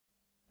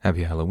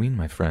Happy Halloween,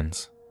 my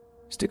friends.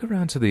 Stick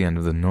around to the end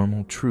of the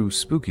normal, true,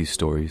 spooky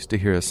stories to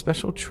hear a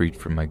special treat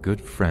from my good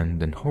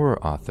friend and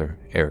horror author,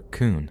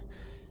 Kuhn.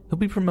 He'll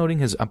be promoting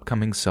his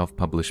upcoming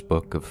self-published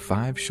book of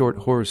 5 short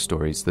horror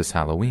stories this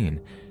Halloween,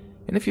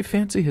 and if you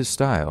fancy his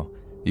style,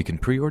 you can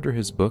pre-order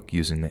his book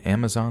using the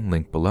Amazon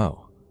link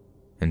below.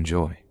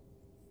 Enjoy.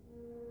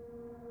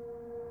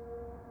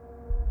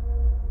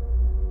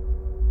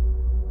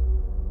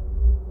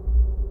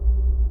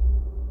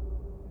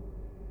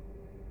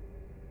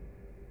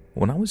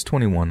 When I was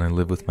 21, I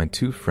lived with my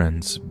 2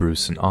 friends,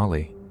 Bruce and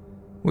Ollie.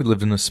 We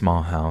lived in a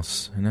small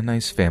house in a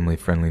nice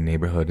family-friendly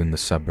neighborhood in the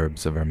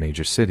suburbs of our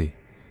major city.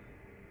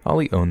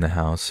 Ollie owned the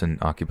house and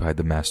occupied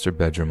the master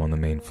bedroom on the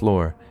main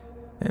floor,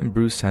 and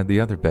Bruce had the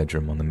other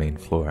bedroom on the main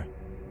floor.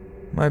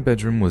 My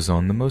bedroom was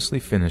on the mostly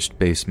finished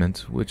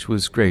basement, which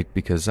was great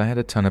because I had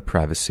a ton of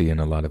privacy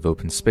and a lot of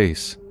open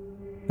space.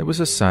 There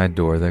was a side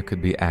door that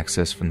could be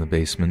accessed from the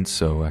basement,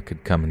 so I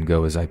could come and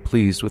go as I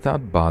pleased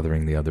without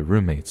bothering the other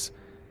roommates.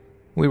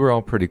 We were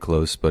all pretty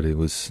close, but it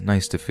was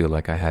nice to feel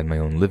like I had my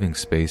own living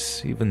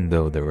space, even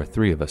though there were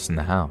 3 of us in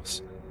the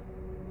house.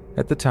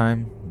 At the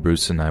time,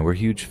 Bruce and I were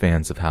huge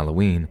fans of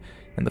Halloween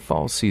and the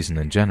fall season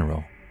in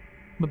general.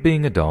 But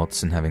being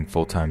adults and having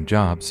full-time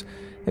jobs,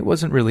 it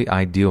wasn't really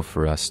ideal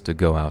for us to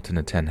go out and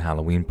attend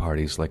Halloween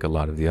parties like a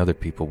lot of the other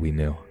people we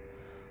knew.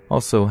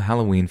 Also,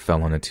 Halloween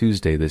fell on a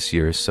Tuesday this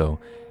year, so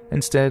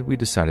instead we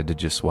decided to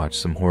just watch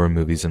some horror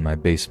movies in my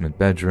basement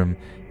bedroom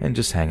and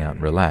just hang out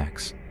and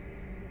relax.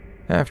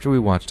 After we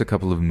watched a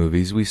couple of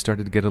movies, we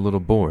started to get a little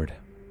bored.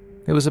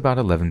 It was about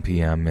 11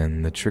 p.m.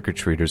 and the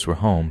trick-or-treaters were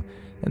home,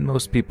 and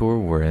most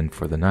people were in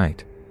for the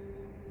night.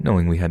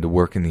 Knowing we had to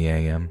work in the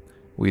a.m.,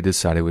 we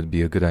decided it would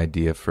be a good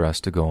idea for us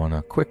to go on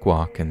a quick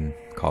walk and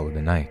call it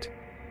a night.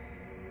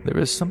 There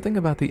is something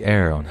about the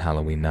air on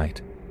Halloween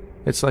night.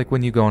 It's like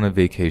when you go on a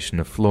vacation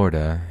to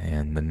Florida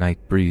and the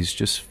night breeze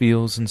just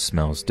feels and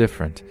smells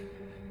different.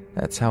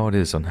 That's how it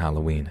is on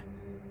Halloween.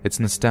 It's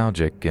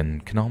nostalgic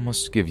and can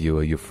almost give you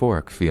a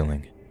euphoric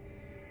feeling.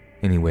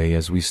 Anyway,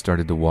 as we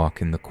started to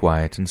walk in the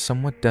quiet and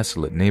somewhat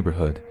desolate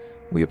neighborhood,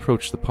 we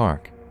approached the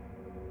park.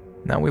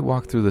 Now we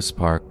walk through this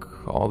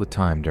park all the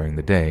time during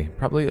the day,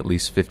 probably at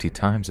least 50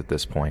 times at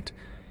this point.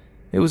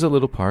 It was a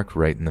little park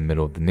right in the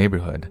middle of the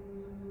neighborhood.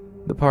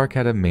 The park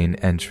had a main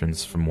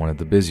entrance from one of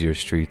the busier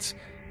streets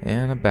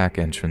and a back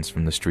entrance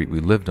from the street we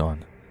lived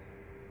on.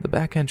 The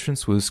back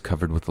entrance was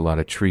covered with a lot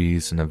of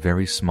trees and a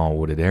very small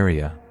wooded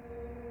area.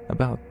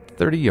 About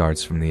 30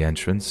 yards from the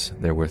entrance,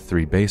 there were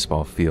 3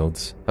 baseball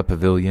fields, a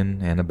pavilion,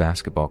 and a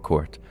basketball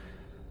court.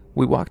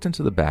 We walked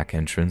into the back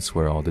entrance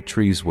where all the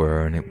trees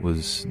were, and it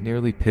was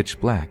nearly pitch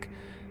black,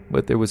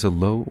 but there was a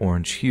low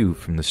orange hue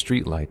from the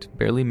streetlight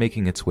barely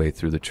making its way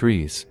through the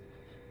trees.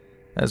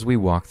 As we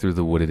walked through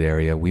the wooded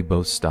area, we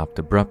both stopped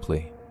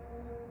abruptly.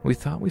 We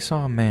thought we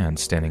saw a man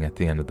standing at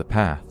the end of the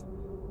path.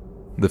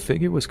 The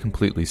figure was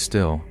completely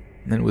still,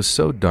 and it was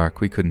so dark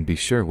we couldn't be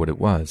sure what it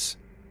was.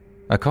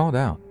 I called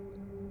out,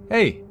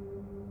 "Hey!"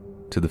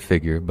 to the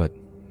figure, but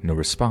no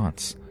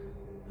response.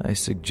 I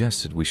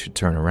suggested we should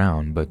turn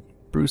around, but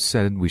Bruce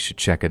said we should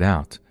check it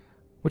out,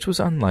 which was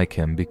unlike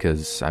him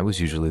because I was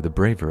usually the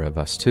braver of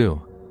us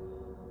two.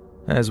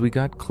 As we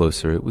got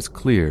closer, it was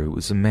clear it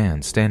was a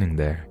man standing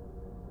there.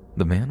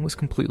 The man was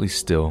completely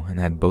still and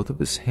had both of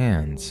his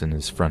hands in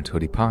his front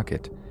hoodie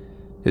pocket.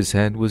 His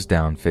head was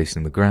down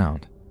facing the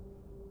ground.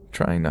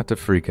 Trying not to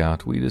freak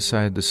out, we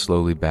decided to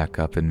slowly back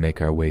up and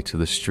make our way to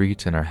the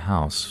street and our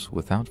house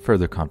without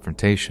further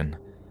confrontation.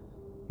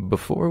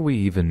 Before we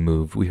even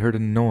moved, we heard a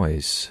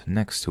noise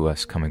next to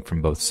us coming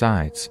from both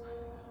sides.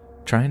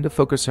 Trying to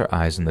focus our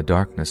eyes in the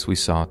darkness, we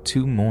saw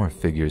 2 more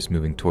figures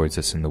moving towards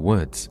us in the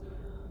woods.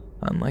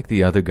 Unlike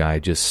the other guy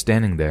just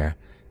standing there,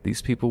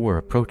 these people were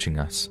approaching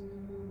us.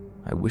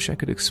 I wish I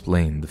could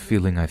explain the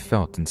feeling I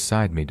felt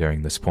inside me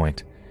during this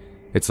point.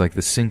 It's like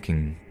the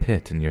sinking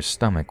pit in your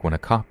stomach when a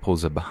cop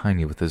pulls up behind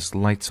you with his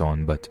lights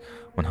on, but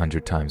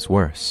 100 times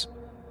worse.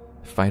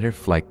 Fight or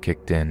flight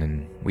kicked in,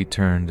 and we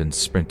turned and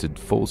sprinted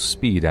full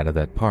speed out of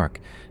that park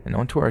and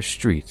onto our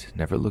street,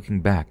 never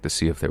looking back to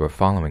see if they were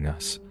following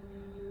us.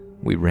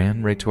 We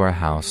ran right to our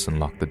house and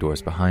locked the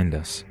doors behind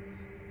us.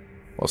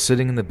 While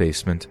sitting in the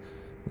basement,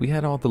 we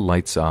had all the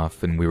lights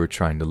off and we were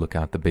trying to look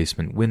out the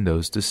basement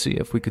windows to see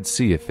if we could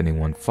see if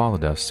anyone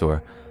followed us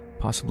or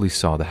possibly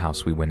saw the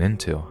house we went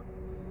into.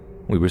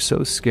 We were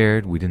so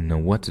scared we didn't know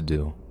what to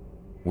do.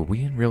 Were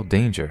we in real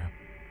danger?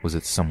 Was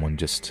it someone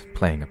just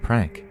playing a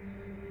prank?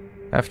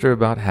 After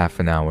about half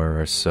an hour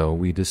or so,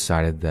 we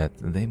decided that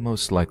they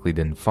most likely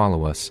didn't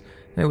follow us,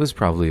 and it was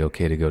probably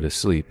okay to go to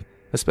sleep,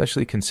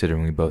 especially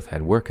considering we both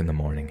had work in the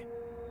morning.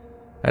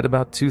 At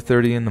about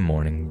 2:30 in the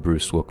morning,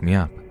 Bruce woke me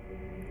up.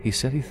 He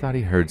said he thought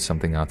he heard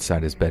something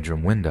outside his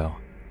bedroom window.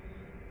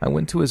 I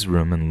went to his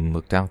room and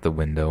looked out the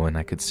window, and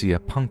I could see a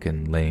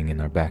pumpkin laying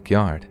in our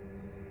backyard.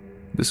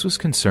 This was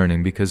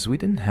concerning because we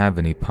didn't have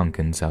any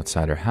pumpkins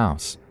outside our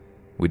house.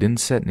 We didn't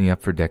set any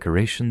up for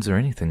decorations or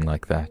anything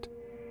like that.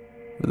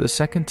 For the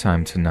second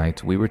time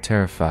tonight, we were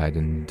terrified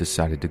and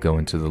decided to go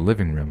into the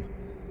living room.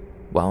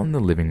 While in the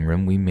living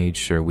room, we made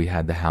sure we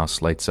had the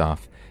house lights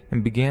off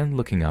and began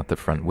looking out the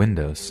front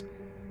windows.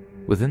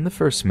 Within the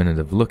first minute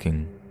of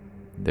looking,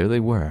 there they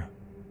were,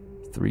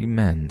 3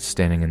 men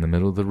standing in the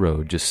middle of the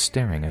road just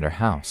staring at our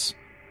house.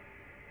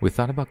 We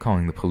thought about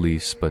calling the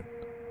police, but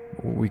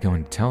what were we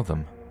going to tell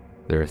them?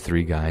 There are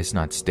 3 guys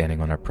not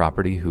standing on our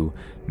property who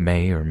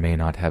may or may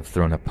not have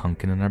thrown a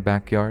pumpkin in our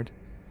backyard.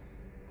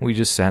 We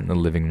just sat in the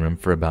living room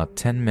for about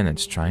 10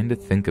 minutes trying to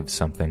think of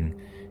something,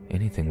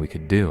 anything we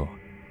could do.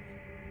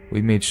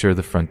 We made sure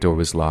the front door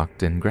was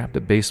locked and grabbed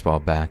a baseball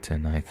bat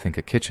and I think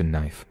a kitchen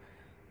knife.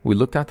 We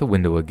looked out the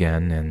window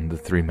again and the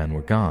 3 men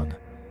were gone.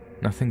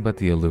 Nothing but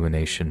the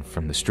illumination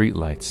from the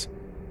streetlights.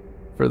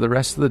 For the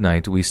rest of the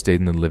night, we stayed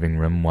in the living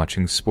room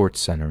watching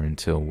SportsCenter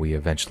until we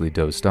eventually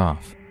dozed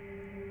off.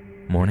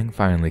 Morning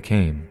finally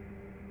came.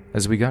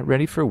 As we got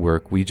ready for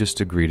work, we just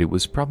agreed it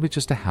was probably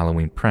just a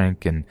Halloween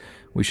prank and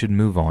we should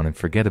move on and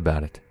forget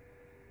about it.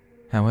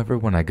 However,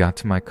 when I got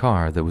to my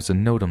car, there was a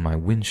note on my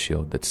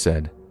windshield that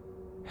said,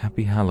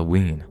 "Happy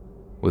Halloween,"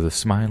 with a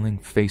smiling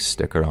face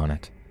sticker on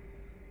it.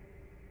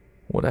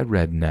 What I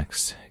read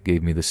next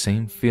gave me the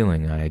same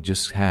feeling I had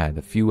just had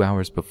a few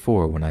hours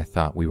before when I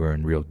thought we were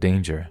in real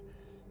danger.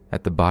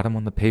 At the bottom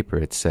on the paper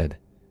it said,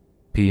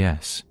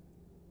 "P.S.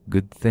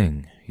 Good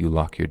thing you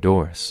lock your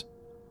doors."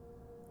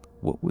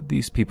 What would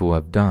these people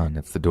have done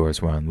if the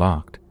doors were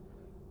unlocked?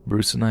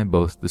 Bruce and I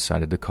both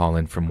decided to call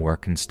in from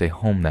work and stay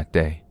home that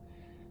day.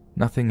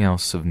 Nothing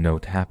else of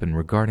note happened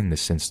regarding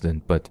this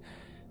incident, but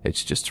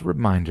it's just a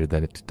reminder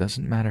that it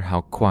doesn't matter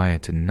how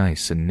quiet and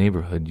nice a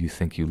neighborhood you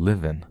think you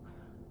live in.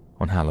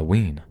 On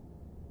Halloween,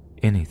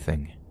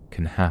 anything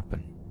can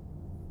happen.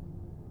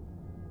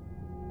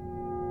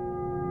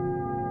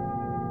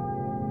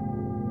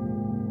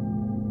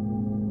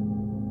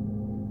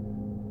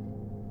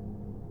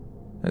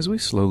 As we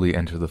slowly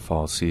enter the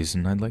fall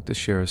season, I'd like to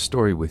share a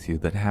story with you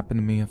that happened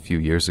to me a few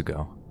years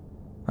ago.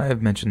 I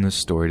have mentioned this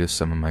story to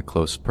some of my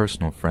close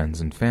personal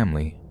friends and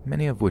family,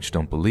 many of which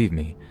don't believe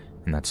me,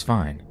 and that's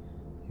fine.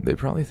 They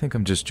probably think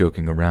I'm just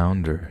joking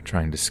around or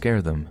trying to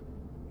scare them,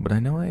 but I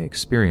know I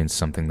experienced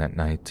something that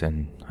night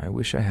and I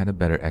wish I had a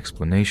better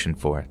explanation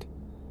for it.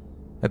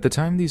 At the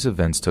time these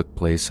events took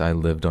place, I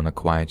lived on a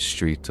quiet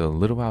street a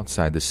little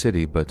outside the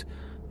city, but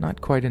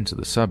not quite into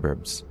the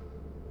suburbs.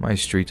 My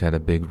street had a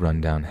big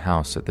rundown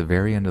house at the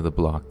very end of the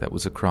block that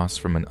was across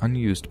from an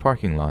unused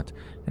parking lot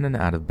and an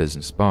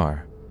out-of-business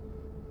bar.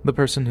 The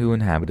person who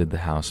inhabited the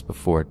house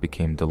before it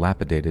became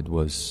dilapidated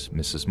was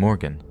Mrs.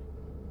 Morgan.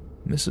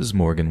 Mrs.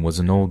 Morgan was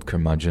an old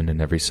curmudgeon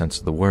in every sense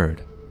of the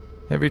word.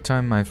 Every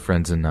time my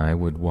friends and I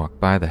would walk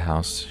by the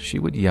house, she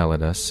would yell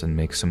at us and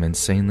make some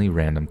insanely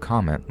random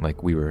comment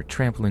like we were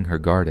trampling her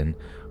garden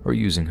or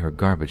using her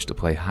garbage to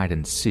play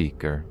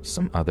hide-and-seek or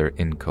some other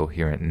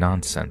incoherent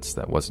nonsense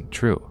that wasn't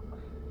true.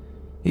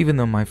 Even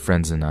though my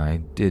friends and I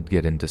did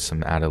get into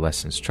some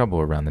adolescence trouble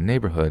around the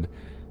neighborhood,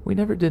 we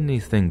never did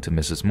anything to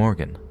Mrs.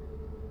 Morgan.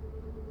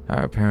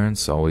 Our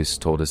parents always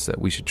told us that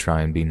we should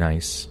try and be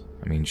nice.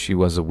 I mean, she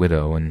was a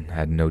widow and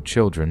had no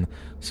children,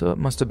 so it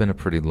must have been a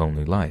pretty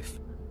lonely life.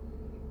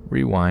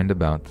 Rewind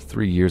about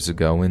 3 years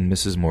ago and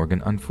Mrs.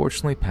 Morgan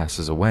unfortunately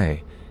passes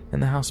away,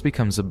 and the house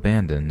becomes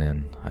abandoned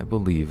and, I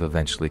believe,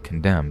 eventually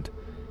condemned.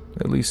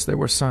 At least there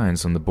were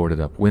signs on the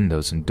boarded-up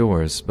windows and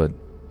doors, but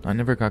I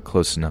never got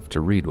close enough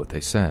to read what they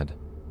said.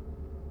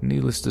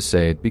 Needless to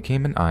say, it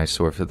became an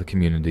eyesore for the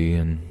community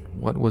in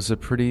what was a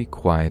pretty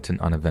quiet and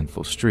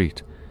uneventful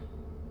street.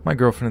 My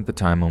girlfriend at the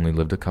time only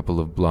lived a couple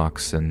of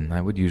blocks, and I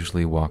would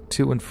usually walk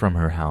to and from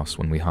her house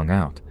when we hung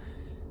out.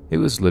 It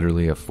was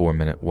literally a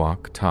 4-minute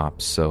walk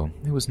tops, so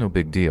it was no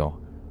big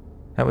deal.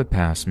 I would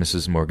pass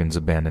Mrs. Morgan's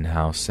abandoned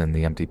house and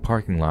the empty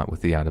parking lot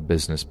with the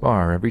out-of-business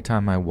bar every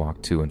time I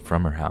walked to and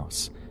from her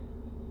house.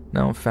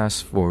 Now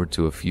fast forward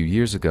to a few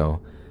years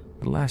ago,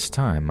 the last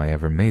time I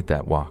ever made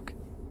that walk.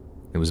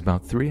 It was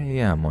about 3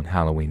 a.m. on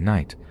Halloween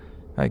night,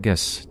 I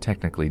guess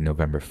technically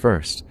November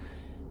 1st,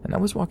 and I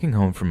was walking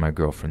home from my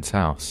girlfriend's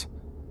house.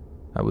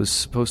 I was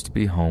supposed to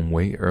be home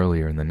way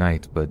earlier in the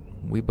night, but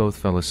we both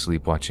fell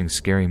asleep watching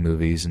scary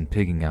movies and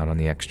pigging out on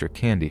the extra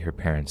candy her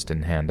parents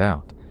didn't hand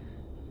out.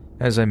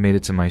 As I made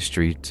it to my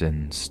street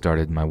and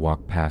started my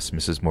walk past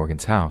Mrs.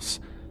 Morgan's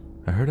house,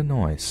 I heard a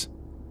noise.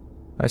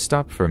 I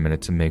stopped for a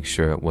minute to make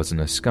sure it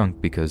wasn't a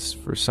skunk because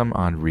for some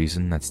odd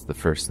reason that's the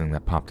first thing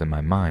that popped in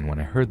my mind when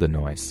I heard the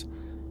noise.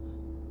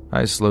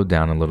 I slowed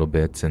down a little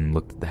bit and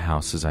looked at the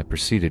house as I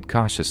proceeded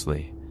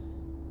cautiously.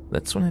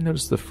 That's when I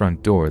noticed the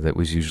front door that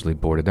was usually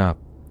boarded up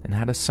and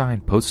had a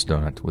sign posted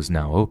on it was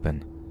now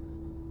open.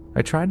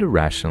 I tried to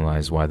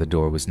rationalize why the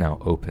door was now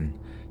open,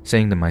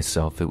 saying to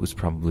myself it was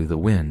probably the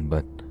wind,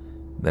 but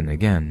then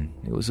again,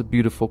 it was a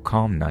beautiful,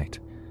 calm night.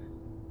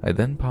 I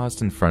then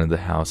paused in front of the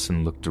house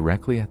and looked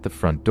directly at the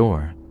front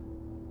door,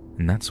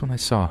 and that's when I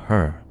saw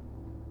her,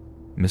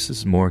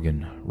 Mrs.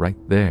 Morgan, right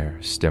there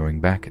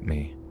staring back at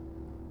me.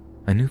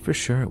 I knew for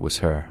sure it was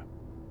her.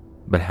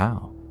 But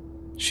how?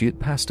 She had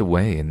passed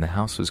away and the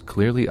house was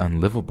clearly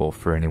unlivable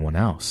for anyone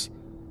else.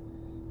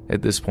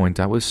 At this point,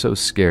 I was so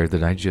scared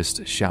that I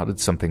just shouted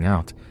something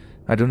out.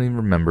 I don't even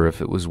remember if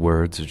it was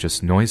words or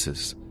just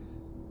noises.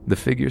 The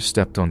figure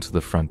stepped onto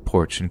the front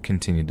porch and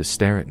continued to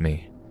stare at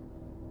me.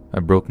 I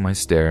broke my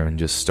stare and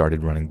just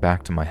started running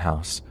back to my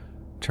house,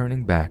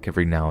 turning back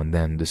every now and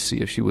then to see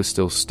if she was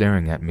still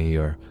staring at me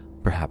or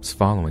perhaps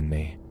following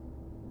me.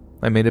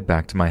 I made it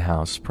back to my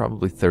house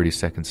probably 30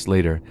 seconds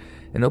later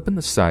and opened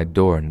the side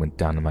door and went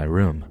down to my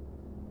room.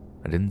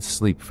 I didn't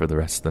sleep for the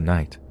rest of the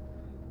night.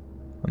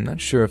 I'm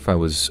not sure if I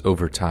was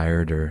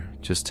overtired or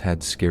just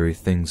had scary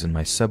things in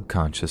my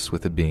subconscious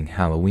with it being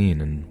Halloween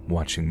and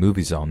watching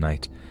movies all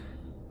night,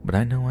 but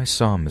I know I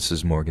saw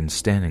Mrs. Morgan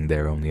standing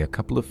there only a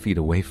couple of feet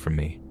away from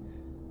me.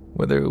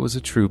 Whether it was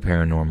a true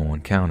paranormal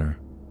encounter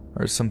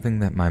or something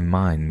that my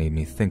mind made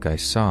me think I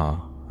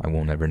saw, I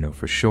won't ever know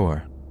for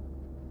sure.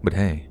 But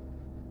hey,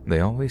 they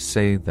always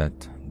say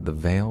that the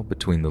veil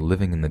between the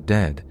living and the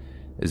dead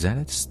is at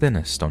its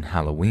thinnest on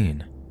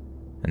Halloween,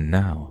 and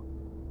now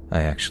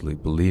I actually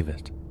believe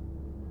it.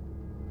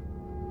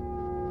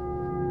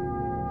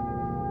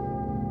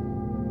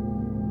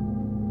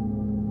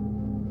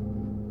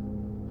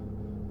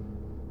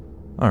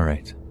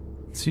 Alright,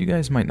 so you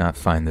guys might not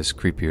find this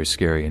creepy or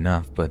scary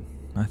enough, but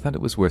I thought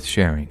it was worth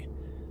sharing.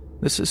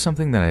 This is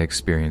something that I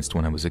experienced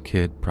when I was a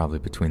kid, probably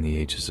between the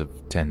ages of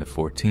 10 to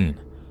 14.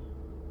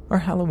 Our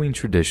Halloween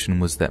tradition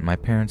was that my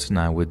parents and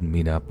I would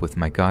meet up with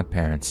my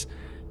godparents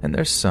and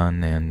their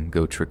son and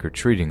go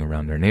trick-or-treating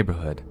around our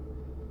neighborhood.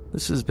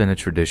 This has been a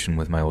tradition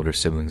with my older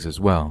siblings as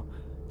well,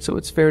 so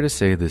it's fair to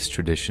say this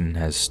tradition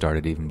has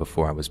started even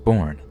before I was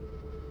born.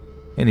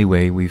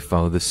 Anyway, we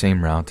follow the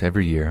same route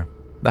every year,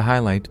 the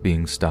highlight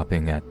being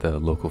stopping at the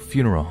local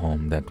funeral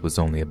home that was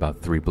only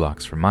about 3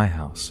 blocks from my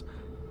house.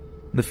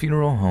 The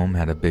funeral home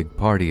had a big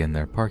party in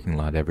their parking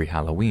lot every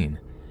Halloween.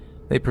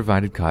 They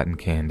provided cotton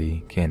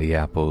candy, candy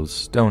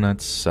apples,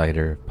 donuts,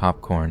 cider,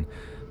 popcorn,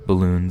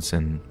 balloons,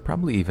 and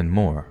probably even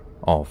more,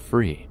 all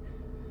free.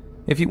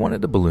 If you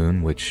wanted a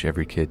balloon, which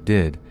every kid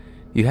did,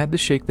 you had to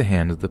shake the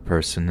hand of the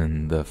person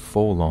in the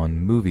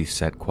full-on movie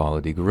set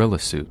quality gorilla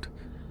suit.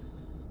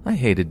 I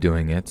hated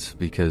doing it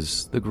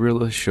because the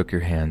gorilla shook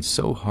your hand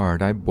so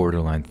hard I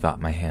borderline thought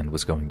my hand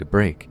was going to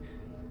break.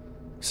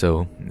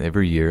 So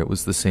every year it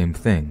was the same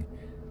thing.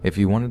 If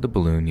you wanted a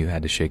balloon, you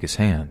had to shake his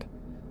hand.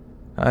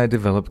 I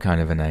developed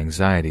kind of an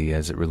anxiety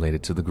as it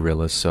related to the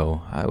gorilla,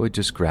 so I would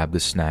just grab the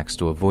snacks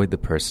to avoid the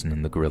person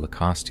in the gorilla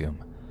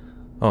costume.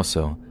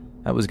 Also,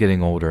 I was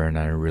getting older and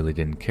I really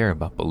didn't care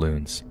about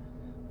balloons.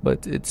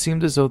 But it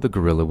seemed as though the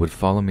gorilla would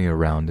follow me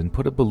around and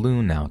put a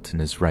balloon out in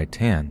his right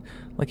hand,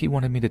 like he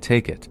wanted me to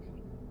take it.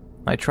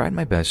 I tried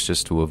my best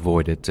just to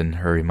avoid it and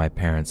hurry my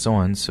parents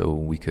on so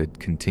we could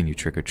continue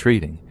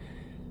trick-or-treating.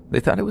 They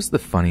thought it was the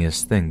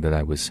funniest thing that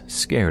I was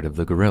scared of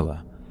the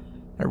gorilla.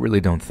 I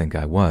really don't think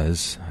I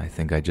was. I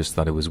think I just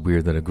thought it was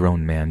weird that a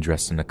grown man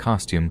dressed in a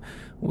costume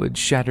would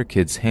shatter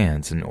kids'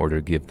 hands in order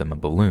to give them a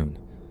balloon.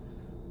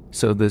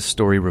 So this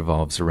story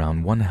revolves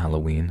around one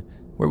Halloween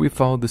where we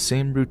followed the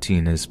same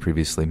routine as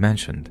previously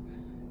mentioned.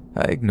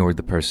 I ignored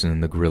the person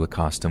in the gorilla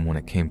costume when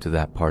it came to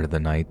that part of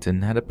the night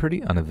and had a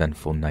pretty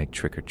uneventful night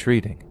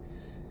trick-or-treating.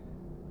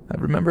 I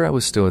remember I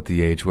was still at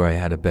the age where I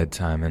had a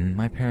bedtime and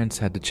my parents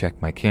had to check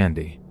my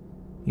candy.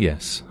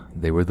 Yes,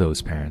 they were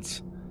those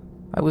parents.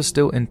 I was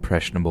still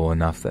impressionable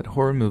enough that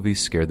horror movies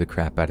scared the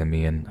crap out of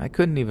me and I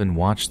couldn't even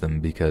watch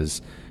them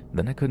because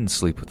then I couldn't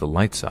sleep with the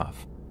lights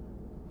off.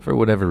 For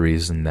whatever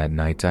reason that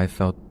night I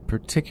felt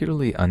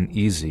particularly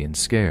uneasy and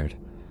scared.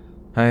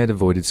 I had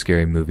avoided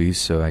scary movies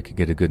so I could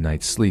get a good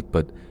night's sleep,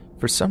 but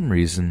for some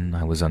reason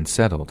I was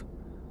unsettled.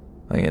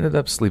 I ended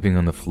up sleeping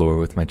on the floor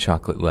with my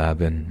chocolate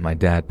lab and my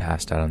dad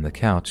passed out on the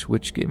couch,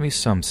 which gave me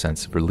some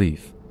sense of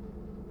relief.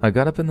 I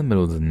got up in the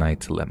middle of the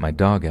night to let my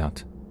dog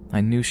out.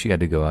 I knew she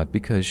had to go out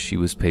because she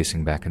was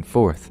pacing back and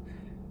forth.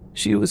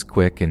 She was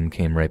quick and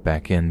came right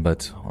back in,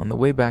 but on the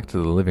way back to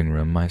the living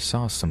room I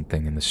saw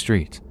something in the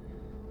street.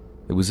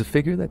 It was a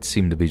figure that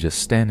seemed to be just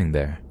standing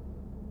there.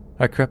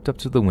 I crept up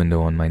to the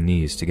window on my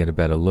knees to get a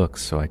better look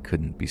so I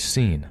couldn't be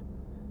seen.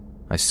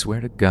 I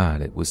swear to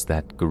God it was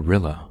that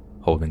gorilla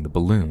holding the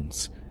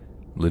balloons,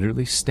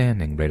 literally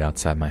standing right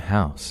outside my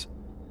house.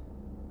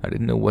 I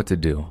didn't know what to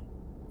do.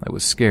 I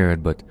was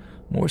scared, but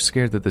more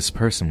scared that this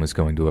person was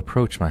going to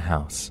approach my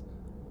house.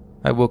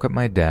 I woke up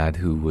my dad,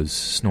 who was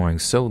snoring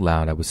so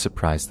loud I was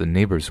surprised the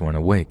neighbors weren't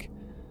awake.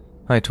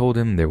 I told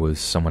him there was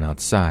someone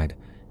outside,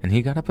 and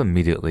he got up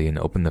immediately and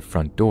opened the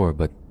front door,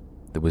 but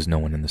there was no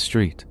one in the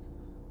street.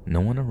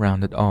 No one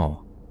around at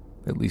all,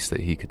 at least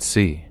that he could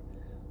see.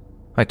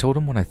 I told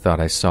him what I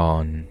thought I saw,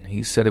 and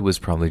he said it was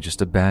probably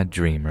just a bad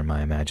dream or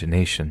my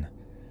imagination.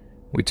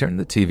 We turned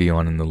the TV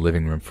on in the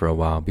living room for a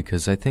while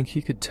because I think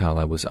he could tell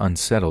I was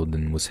unsettled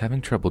and was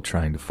having trouble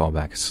trying to fall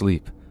back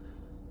asleep.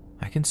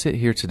 I can sit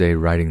here today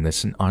writing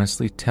this and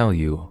honestly tell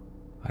you,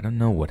 I don't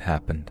know what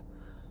happened.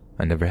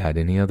 I never had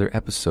any other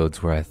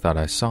episodes where I thought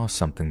I saw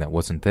something that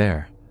wasn't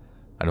there.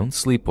 I don't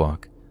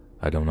sleepwalk.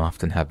 I don't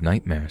often have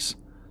nightmares.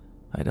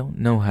 I don't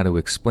know how to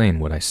explain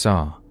what I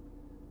saw.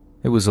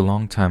 It was a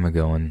long time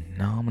ago, and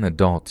now I'm an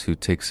adult who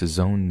takes his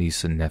own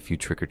niece and nephew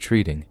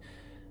trick-or-treating.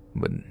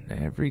 But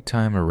every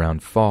time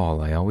around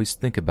fall, I always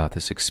think about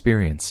this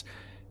experience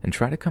and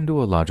try to come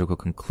to a logical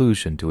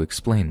conclusion to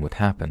explain what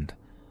happened.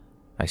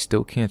 I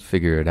still can't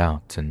figure it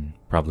out and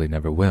probably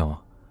never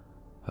will.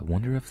 I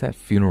wonder if that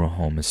funeral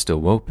home is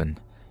still open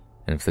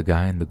and if the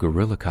guy in the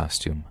gorilla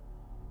costume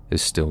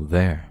is still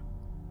there.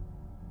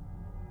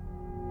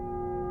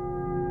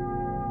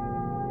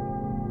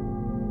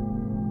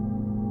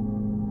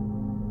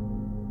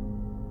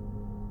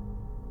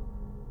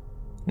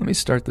 Let me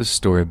start this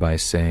story by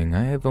saying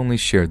I have only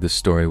shared this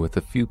story with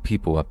a few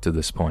people up to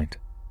this point.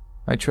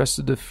 I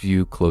trusted a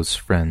few close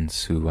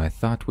friends who I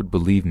thought would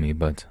believe me,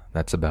 but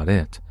that's about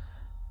it.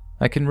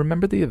 I can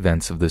remember the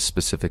events of this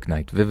specific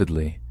night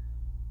vividly.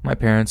 My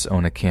parents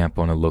own a camp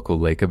on a local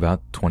lake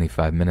about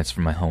 25 minutes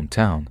from my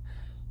hometown.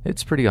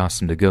 It's pretty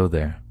awesome to go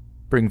there,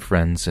 bring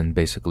friends, and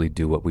basically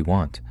do what we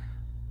want.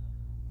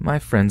 My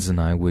friends and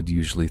I would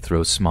usually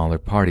throw smaller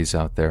parties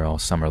out there all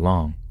summer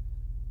long.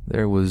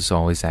 There was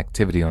always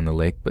activity on the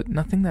lake, but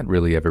nothing that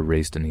really ever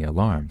raised any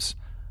alarms.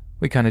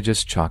 We kind of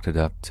just chalked it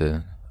up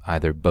to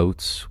either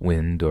boats,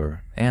 wind,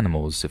 or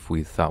animals if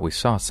we thought we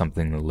saw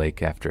something in the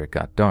lake after it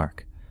got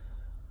dark.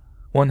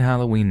 One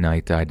Halloween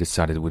night, I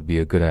decided it would be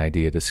a good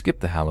idea to skip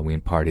the Halloween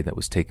party that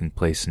was taking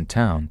place in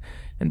town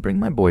and bring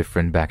my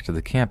boyfriend back to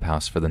the camp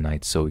house for the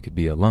night so we could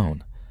be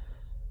alone.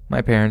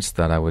 My parents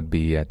thought I would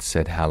be at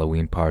said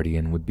Halloween party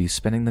and would be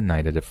spending the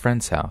night at a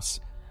friend's house.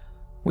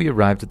 We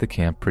arrived at the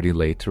camp pretty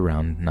late,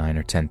 around 9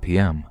 or 10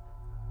 p.m.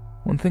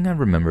 One thing I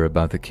remember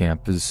about the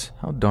camp is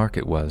how dark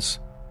it was,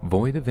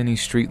 void of any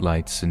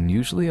streetlights and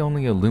usually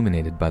only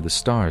illuminated by the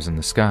stars in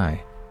the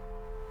sky.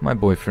 My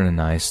boyfriend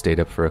and I stayed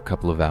up for a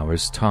couple of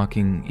hours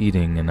talking,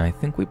 eating, and I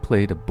think we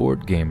played a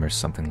board game or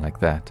something like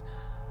that.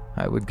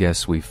 I would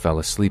guess we fell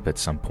asleep at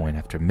some point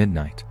after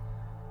midnight.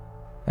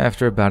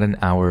 After about an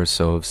hour or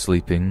so of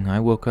sleeping, I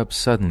woke up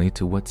suddenly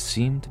to what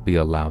seemed to be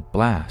a loud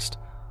blast,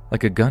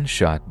 like a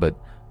gunshot but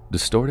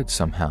distorted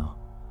somehow.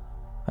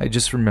 I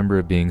just remember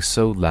it being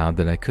so loud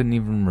that I couldn't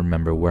even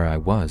remember where I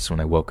was when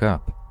I woke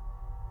up.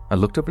 I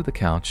looked over the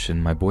couch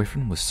and my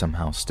boyfriend was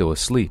somehow still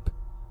asleep.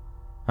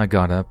 I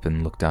got up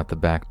and looked out the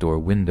back door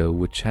window,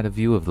 which had a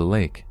view of the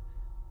lake.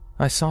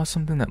 I saw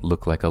something that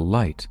looked like a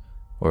light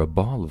or a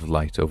ball of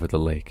light over the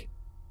lake.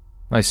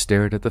 I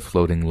stared at the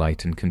floating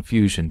light in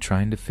confusion,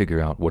 trying to figure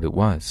out what it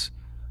was.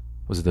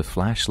 Was it a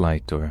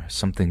flashlight or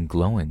something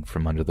glowing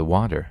from under the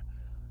water?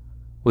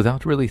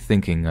 Without really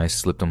thinking, I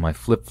slipped on my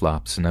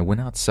flip-flops and I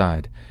went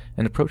outside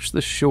and approached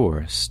the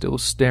shore, still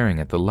staring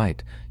at the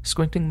light,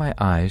 squinting my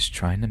eyes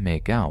trying to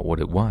make out what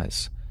it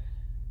was.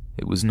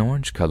 It was an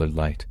orange-colored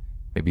light,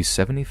 maybe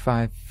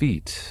 75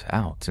 feet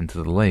out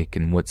into the lake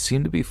and what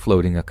seemed to be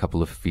floating a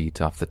couple of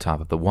feet off the top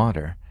of the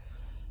water.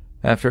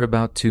 After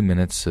about 2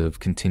 minutes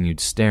of continued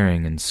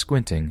staring and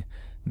squinting,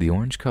 the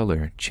orange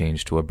color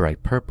changed to a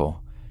bright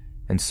purple,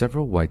 and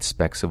several white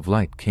specks of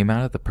light came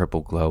out of the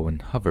purple glow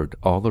and hovered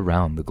all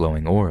around the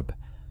glowing orb.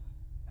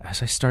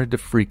 As I started to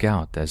freak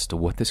out as to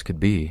what this could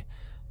be,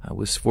 I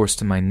was forced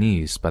to my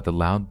knees by the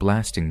loud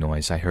blasting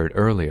noise I heard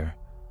earlier.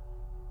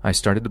 I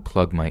started to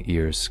plug my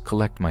ears,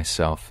 collect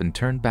myself, and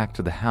turned back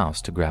to the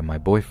house to grab my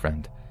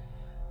boyfriend.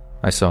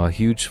 I saw a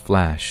huge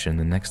flash, and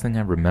the next thing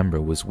I remember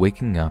was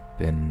waking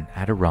up in an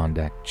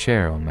Adirondack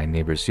chair on my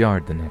neighbor's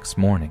yard the next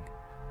morning.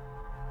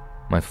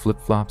 My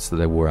flip-flops that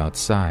I wore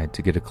outside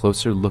to get a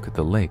closer look at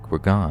the lake were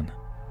gone.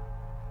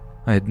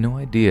 I had no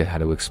idea how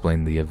to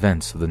explain the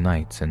events of the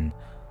night, and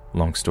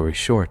long story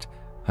short,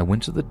 I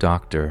went to the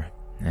doctor,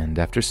 and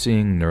after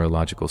seeing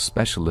neurological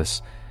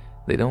specialists,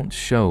 they don't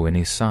show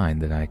any sign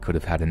that I could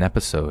have had an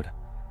episode.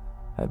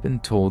 I've been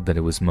told that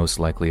it was most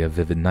likely a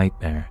vivid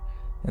nightmare,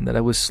 and that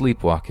I was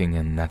sleepwalking,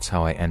 and that's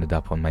how I ended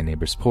up on my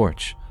neighbor's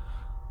porch.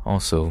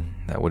 Also,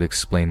 that would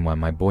explain why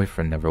my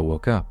boyfriend never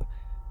woke up.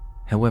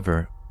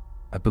 However,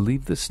 I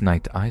believe this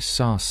night I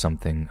saw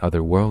something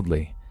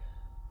otherworldly.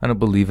 I don't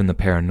believe in the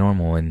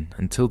paranormal, and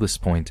until this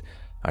point,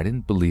 I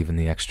didn't believe in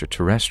the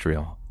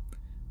extraterrestrial.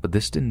 But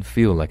this didn't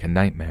feel like a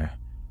nightmare.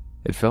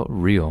 It felt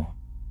real.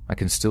 I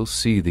can still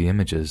see the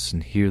images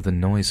and hear the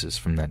noises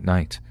from that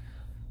night.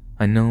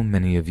 I know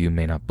many of you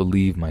may not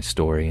believe my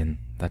story, and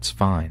that's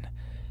fine,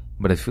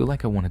 but I feel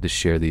like I wanted to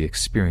share the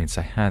experience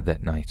I had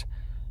that night.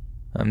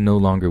 I'm no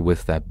longer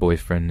with that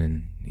boyfriend,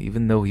 and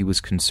even though he was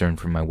concerned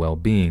for my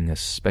well-being,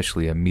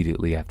 especially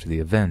immediately after the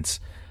events,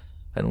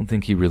 I don't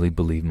think he really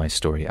believed my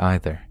story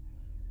either.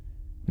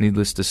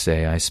 Needless to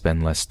say, I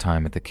spend less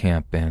time at the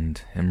camp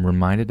and am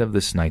reminded of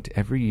this night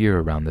every year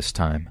around this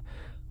time,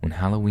 when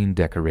Halloween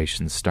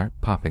decorations start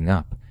popping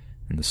up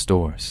in the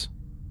stores.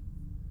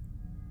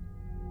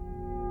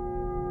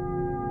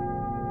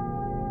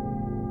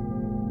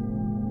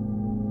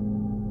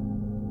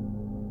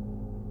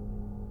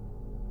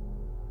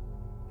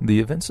 The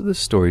events of this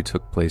story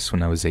took place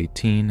when I was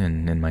 18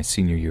 and in my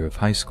senior year of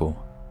high school.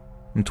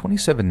 I'm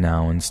 27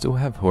 now and still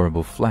have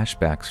horrible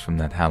flashbacks from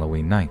that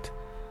Halloween night.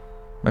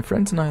 My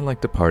friends and I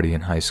liked to party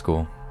in high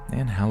school,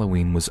 and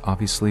Halloween was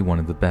obviously one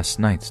of the best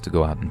nights to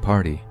go out and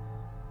party.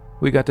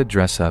 We got to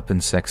dress up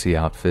in sexy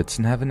outfits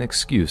and have an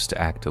excuse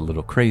to act a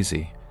little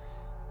crazy.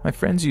 My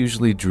friends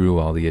usually drew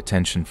all the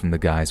attention from the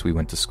guys we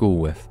went to school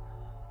with.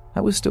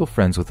 I was still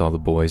friends with all the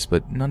boys,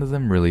 but none of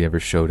them really ever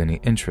showed any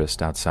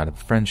interest outside of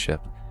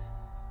friendship.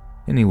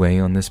 Anyway,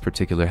 on this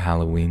particular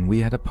Halloween, we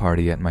had a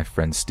party at my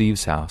friend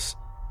Steve's house.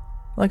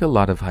 Like a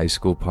lot of high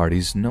school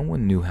parties, no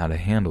one knew how to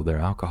handle their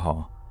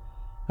alcohol.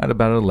 At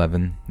about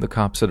 11, the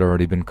cops had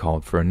already been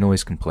called for a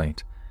noise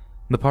complaint.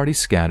 The party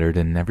scattered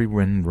and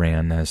everyone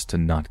ran as to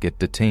not get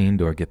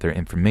detained or get their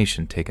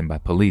information taken by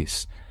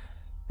police.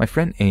 My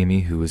friend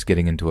Amy, who was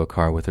getting into a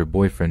car with her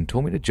boyfriend,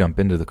 told me to jump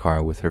into the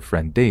car with her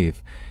friend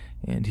Dave,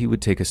 and he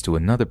would take us to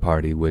another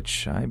party,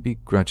 which I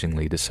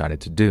begrudgingly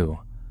decided to do.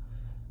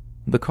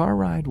 The car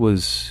ride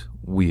was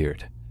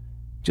weird.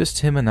 Just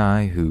him and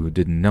I, who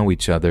didn't know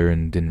each other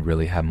and didn't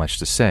really have much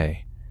to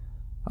say.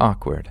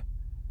 Awkward.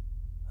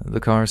 The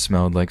car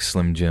smelled like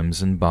Slim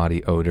Jims and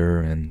body odor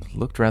and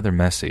looked rather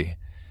messy.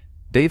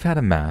 Dave had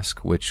a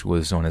mask, which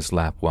was on his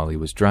lap while he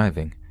was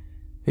driving.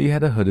 He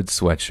had a hooded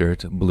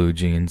sweatshirt, blue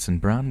jeans,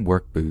 and brown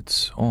work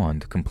boots on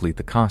to complete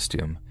the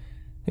costume.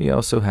 He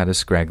also had a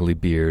scraggly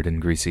beard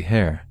and greasy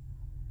hair.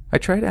 I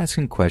tried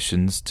asking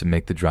questions to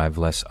make the drive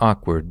less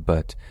awkward,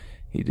 but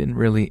he didn't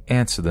really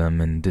answer them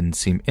and didn't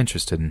seem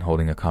interested in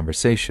holding a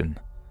conversation.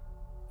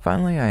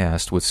 Finally, I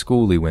asked what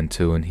school he went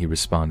to, and he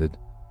responded,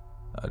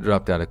 "I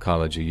dropped out of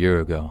college a year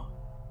ago."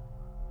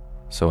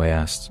 So I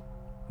asked,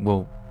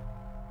 "Well,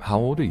 how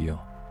old are you?"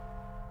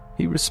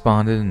 He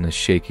responded in a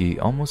shaky,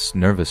 almost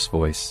nervous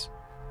voice,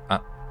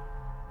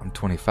 I'm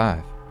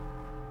 25.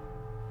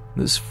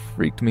 This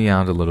freaked me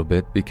out a little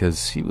bit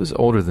because he was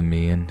older than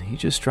me and he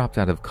just dropped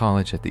out of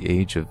college at the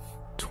age of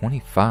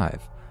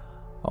 25.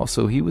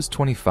 Also, he was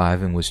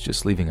 25 and was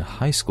just leaving a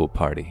high school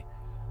party.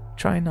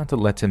 Trying not to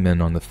let him in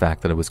on the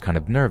fact that I was kind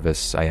of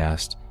nervous, I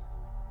asked,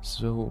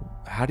 "So,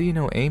 how do you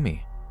know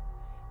Amy?"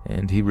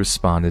 And he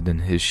responded in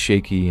his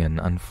shaky and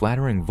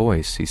unflattering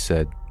voice. He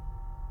said,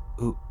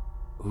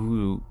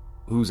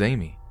 Who's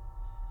Amy?"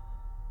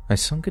 I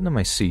sunk into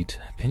my seat,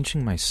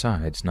 pinching my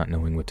sides, not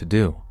knowing what to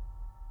do.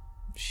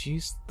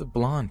 "She's the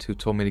blonde who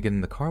told me to get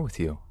in the car with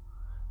you."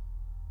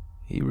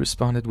 He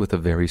responded with a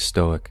very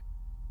stoic,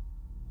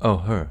 "Oh,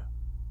 her?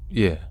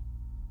 Yeah.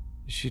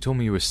 She told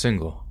me you were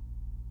single."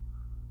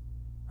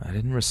 I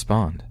didn't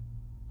respond.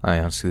 I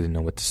honestly didn't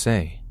know what to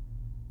say.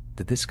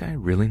 Did this guy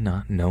really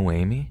not know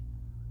Amy?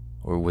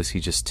 Or was he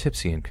just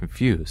tipsy and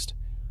confused?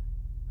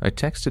 I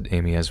texted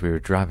Amy as we were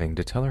driving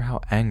to tell her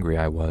how angry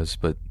I was,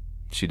 but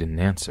she didn't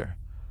answer.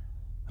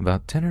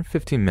 About 10 or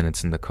 15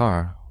 minutes in the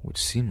car,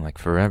 which seemed like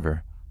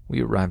forever,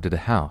 we arrived at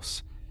a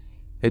house.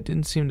 It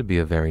didn't seem to be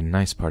a very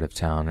nice part of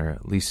town, or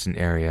at least an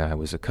area I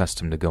was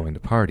accustomed to going to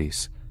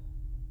parties.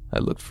 I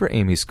looked for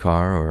Amy's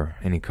car or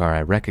any car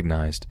I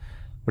recognized,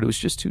 but it was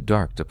just too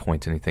dark to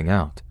point anything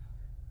out.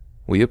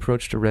 We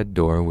approached a red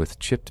door with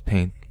chipped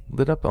paint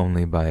lit up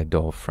only by a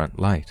dull front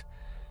light.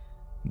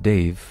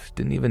 Dave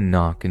didn't even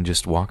knock and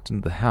just walked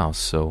into the house,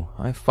 so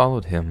I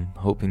followed him,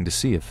 hoping to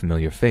see a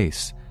familiar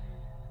face.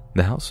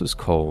 The house was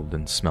cold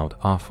and smelled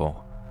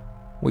awful.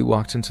 We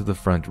walked into the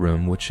front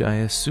room, which I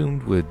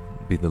assumed would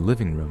be the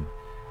living room.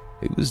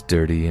 It was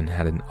dirty and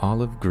had an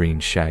olive green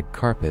shag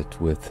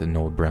carpet with an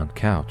old brown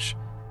couch.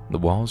 The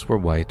walls were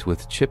white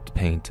with chipped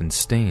paint and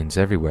stains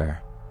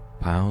everywhere.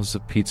 Piles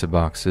of pizza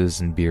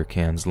boxes and beer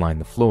cans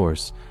lined the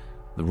floors.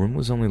 The room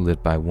was only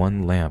lit by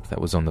one lamp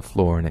that was on the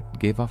floor, and it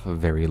gave off a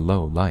very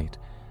low light.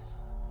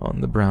 On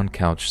the brown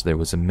couch there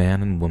was a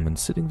man and woman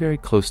sitting very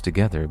close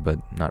together, but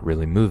not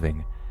really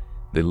moving.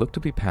 They looked to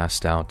be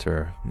passed out,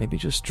 or maybe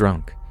just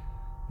drunk.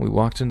 We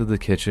walked into the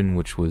kitchen,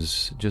 which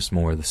was just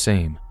more of the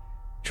same.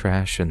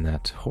 Trash and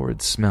that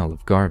horrid smell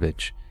of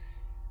garbage.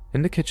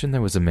 In the kitchen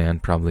there was a man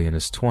probably in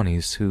his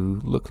 20s who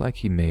looked like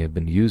he may have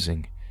been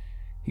using.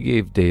 He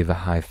gave Dave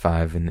a high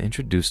five and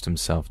introduced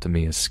himself to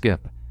me as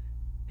Skip.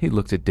 He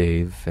looked at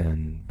Dave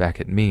and back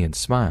at me and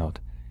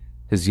smiled.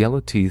 His yellow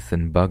teeth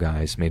and bug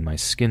eyes made my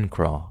skin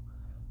crawl.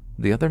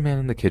 The other man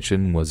in the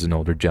kitchen was an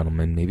older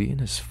gentleman, maybe in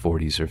his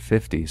 40s or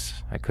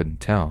 50s. I couldn't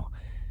tell.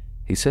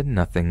 He said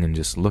nothing and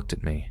just looked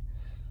at me.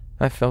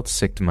 I felt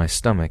sick to my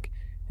stomach,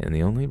 and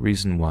the only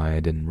reason why I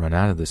didn't run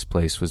out of this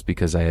place was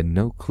because I had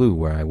no clue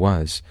where I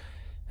was,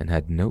 and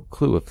had no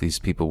clue if these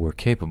people were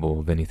capable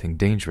of anything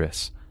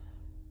dangerous.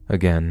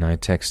 Again, I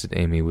texted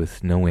Amy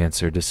with no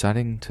answer,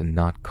 deciding to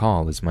not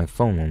call as my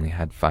phone only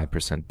had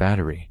 5%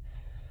 battery.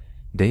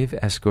 Dave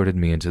escorted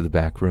me into the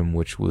back room,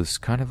 which was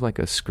kind of like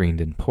a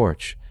screened-in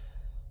porch.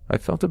 I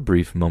felt a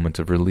brief moment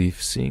of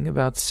relief seeing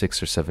about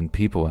 6 or 7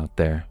 people out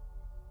there.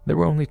 There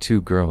were only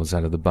 2 girls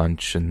out of the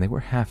bunch, and they were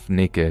half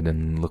naked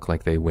and looked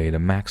like they weighed a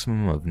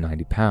maximum of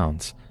 90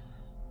 pounds.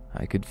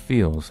 I could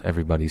feel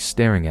everybody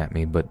staring at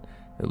me, but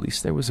at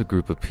least there was a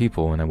group of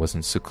people and I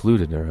wasn't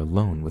secluded or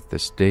alone with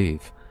this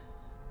Dave.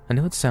 I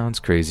know it sounds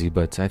crazy,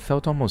 but I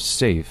felt almost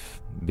safe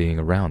being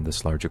around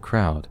this larger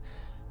crowd.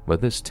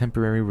 But this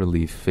temporary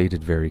relief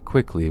faded very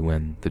quickly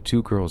when the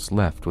 2 girls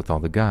left with all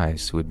the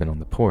guys who had been on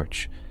the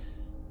porch.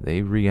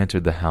 They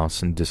re-entered the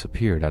house and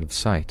disappeared out of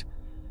sight.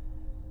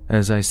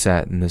 As I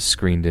sat in this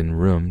screened-in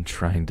room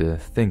trying to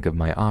think of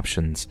my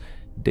options,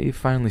 Dave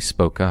finally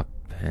spoke up,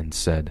 and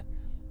said,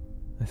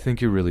 "I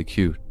think you're really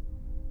cute."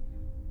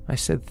 I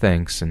said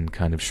thanks and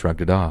kind of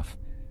shrugged it off.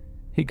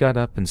 He got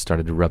up and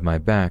started to rub my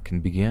back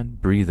and began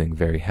breathing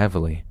very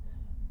heavily.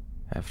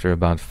 After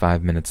about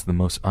 5 minutes of the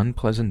most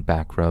unpleasant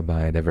back rub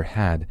I had ever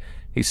had,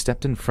 he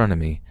stepped in front of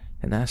me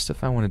and asked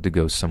if I wanted to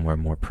go somewhere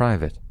more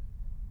private.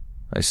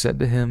 I said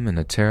to him in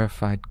a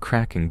terrified,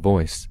 cracking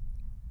voice,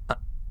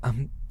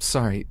 I'm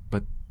sorry,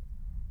 but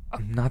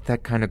I'm not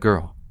that kind of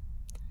girl."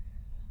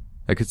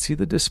 I could see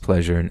the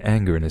displeasure and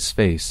anger in his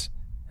face,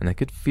 and I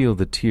could feel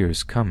the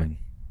tears coming.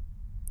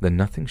 Then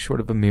nothing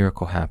short of a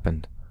miracle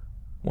happened.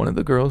 One of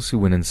the girls who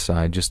went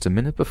inside just a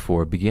minute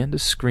before began to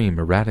scream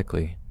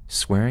erratically,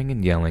 swearing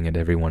and yelling at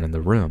everyone in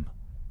the room.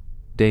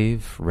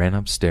 Dave ran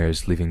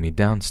upstairs, leaving me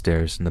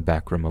downstairs in the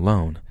back room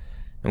alone,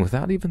 and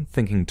without even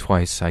thinking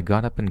twice, I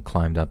got up and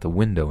climbed out the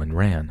window and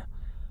ran.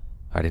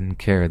 I didn't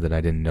care that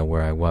I didn't know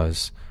where I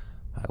was.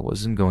 I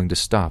wasn't going to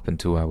stop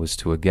until I was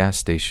to a gas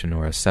station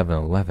or a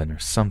 7-Eleven or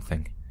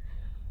something.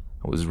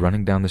 I was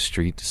running down the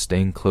street,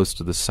 staying close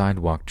to the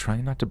sidewalk,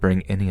 trying not to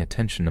bring any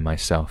attention to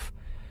myself.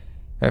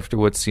 After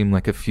what seemed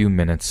like a few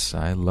minutes,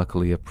 I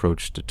luckily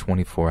approached a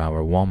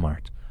 24-hour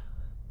Walmart.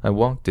 I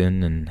walked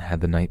in and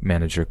had the night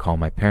manager call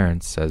my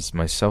parents, as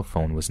my cell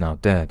phone was now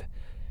dead.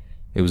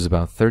 It was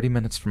about 30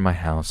 minutes from my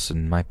house,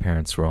 and my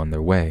parents were on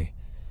their way.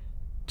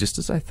 Just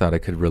as I thought I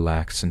could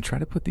relax and try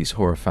to put these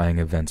horrifying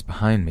events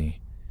behind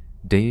me,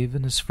 Dave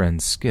and his friend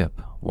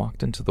Skip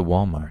walked into the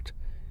Walmart.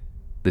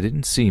 They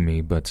didn't see me,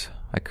 but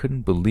I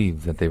couldn't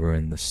believe that they were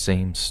in the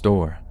same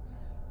store.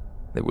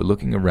 They were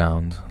looking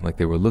around like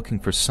they were looking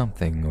for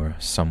something or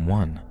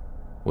someone.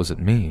 Was it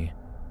me,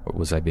 or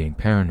was I being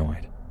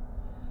paranoid?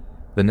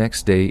 The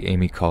next day,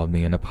 Amy called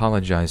me and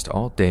apologized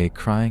all day,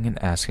 crying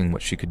and asking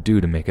what she could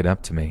do to make it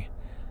up to me.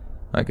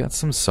 I got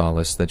some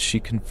solace that she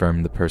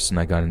confirmed the person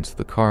I got into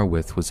the car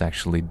with was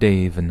actually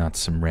Dave and not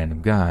some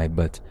random guy,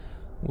 but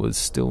was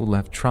still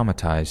left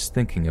traumatized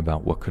thinking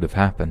about what could have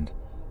happened.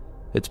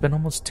 It's been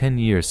almost 10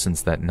 years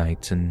since that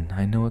night, and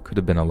I know it could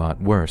have been a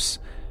lot worse,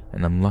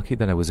 and I'm lucky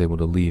that I was able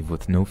to leave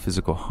with no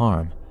physical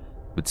harm,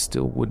 but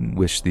still wouldn't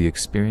wish the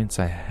experience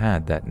I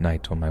had that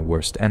night on my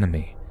worst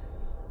enemy.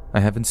 I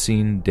haven't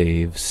seen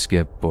Dave,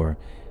 Skip, or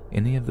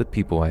any of the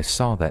people I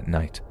saw that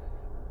night,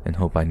 and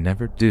hope I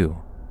never do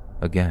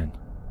again.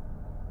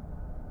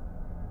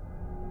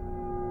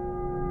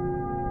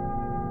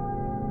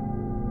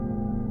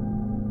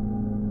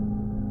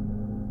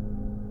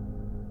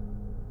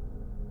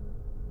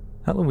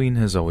 Halloween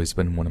has always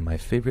been one of my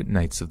favorite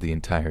nights of the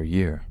entire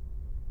year.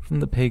 From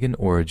the pagan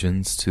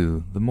origins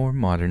to the more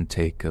modern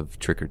take of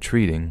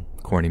trick-or-treating,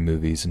 corny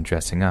movies, and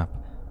dressing up,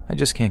 I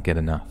just can't get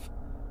enough.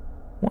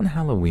 One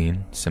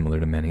Halloween, similar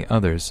to many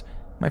others,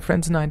 my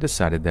friends and I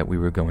decided that we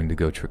were going to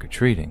go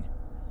trick-or-treating.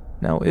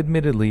 Now,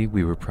 admittedly,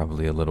 we were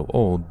probably a little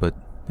old, but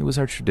it was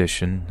our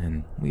tradition,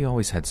 and we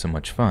always had so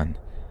much fun.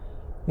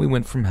 We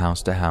went from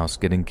house to house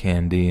getting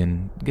candy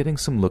and getting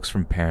some looks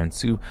from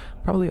parents who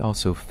probably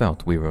also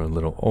felt we were a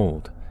little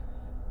old.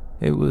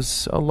 It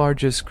was a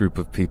largest group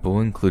of people,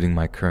 including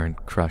my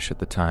current crush at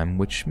the time,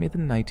 which made the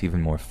night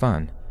even more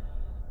fun.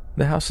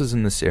 The houses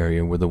in this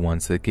area were the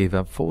ones that gave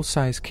up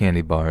full-size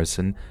candy bars,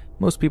 and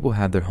most people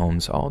had their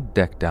homes all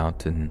decked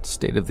out in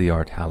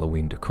state-of-the-art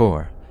Halloween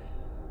decor.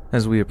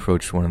 As we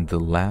approached one of the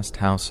last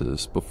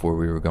houses before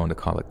we were going to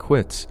call it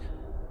quits,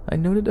 I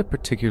noted a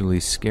particularly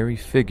scary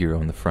figure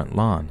on the front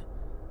lawn.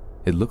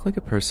 It looked like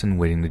a person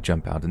waiting to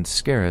jump out and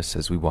scare us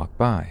as we walked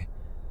by.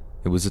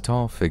 It was a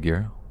tall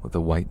figure, with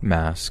a white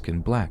mask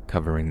and black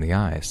covering the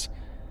eyes.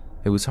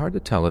 It was hard to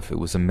tell if it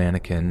was a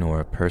mannequin or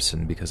a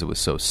person because it was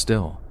so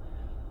still.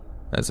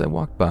 As I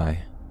walked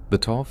by, the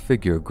tall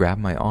figure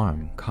grabbed my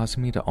arm,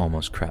 causing me to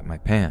almost crap my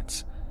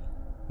pants.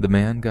 The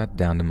man got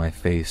down to my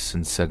face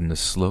and said in a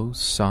slow,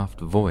 soft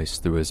voice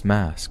through his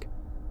mask,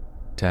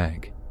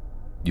 "Tag,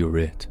 you're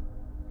it,"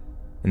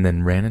 and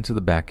then ran into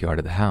the backyard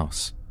of the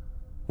house.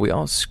 We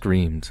all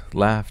screamed,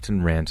 laughed,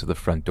 and ran to the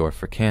front door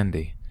for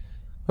candy.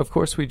 Of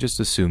course, we just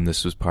assumed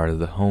this was part of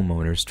the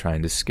homeowners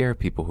trying to scare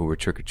people who were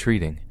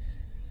trick-or-treating.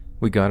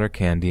 We got our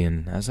candy,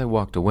 and as I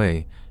walked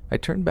away, I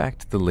turned back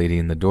to the lady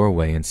in the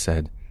doorway and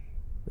said,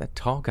 "That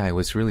tall guy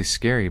was really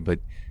scary, but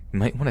you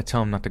might want to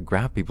tell him not to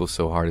grab people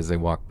so hard as they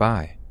walk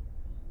by."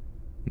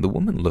 The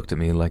woman looked at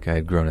me like I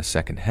had grown a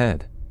second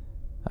head.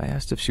 I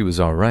asked if she was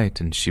all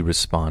right, and she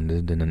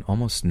responded in an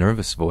almost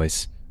nervous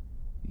voice,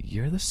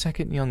 "You're the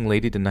second young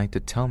lady tonight to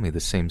tell me the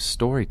same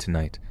story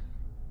tonight.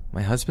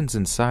 My husband's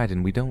inside,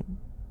 and we don't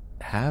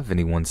have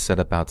anyone set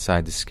up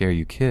outside to scare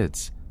you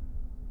kids."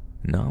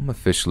 Now I'm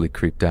officially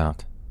creeped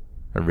out.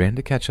 I ran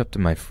to catch up to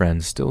my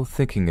friend, still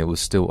thinking it was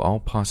still all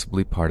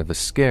possibly part of a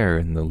scare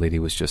and the lady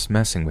was just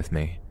messing with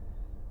me.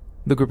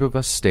 The group of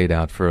us stayed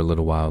out for a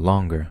little while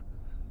longer.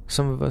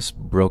 Some of us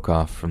broke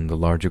off from the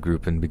larger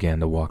group and began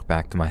to walk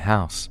back to my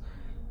house.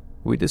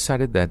 We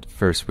decided that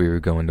first we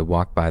were going to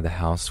walk by the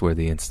house where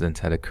the incident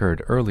had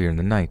occurred earlier in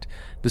the night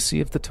to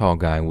see if the tall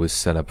guy was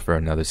set up for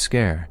another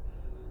scare.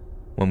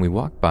 When we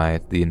walked by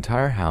it, the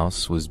entire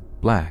house was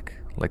black,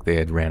 like they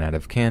had ran out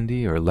of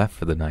candy or left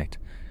for the night.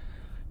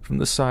 From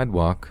the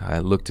sidewalk, I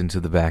looked into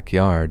the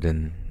backyard,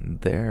 and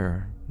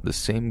there, the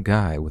same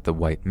guy with the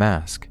white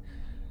mask.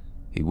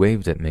 He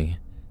waved at me,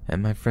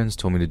 and my friends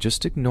told me to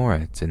just ignore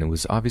it, and it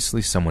was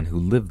obviously someone who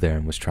lived there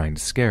and was trying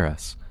to scare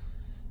us.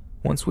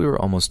 Once we were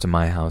almost to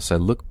my house, I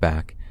looked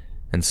back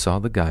and saw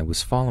the guy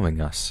was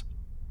following us.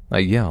 I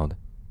yelled,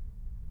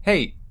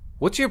 "Hey,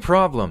 what's your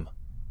problem?"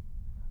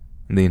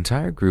 The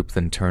entire group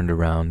then turned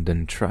around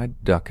and tried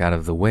to duck out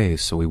of the way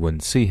so we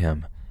wouldn't see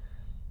him.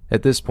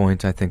 At this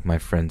point, I think my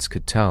friends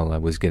could tell I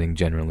was getting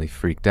generally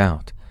freaked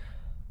out.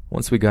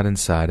 Once we got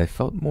inside, I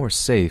felt more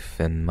safe,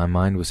 and my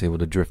mind was able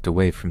to drift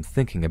away from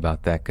thinking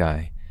about that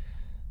guy.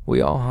 We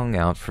all hung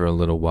out for a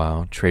little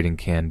while, trading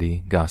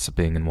candy,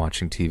 gossiping, and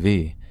watching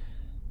TV.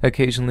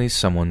 Occasionally,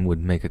 someone would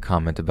make a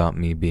comment about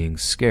me being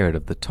scared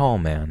of the tall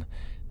man,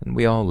 and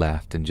we all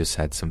laughed and just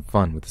had some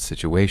fun with the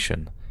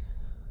situation.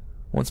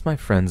 Once my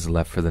friends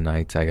left for the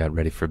night, I got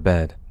ready for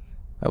bed.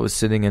 I was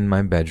sitting in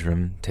my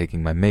bedroom,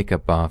 taking my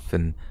makeup off,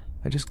 and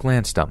I just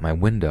glanced out my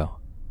window.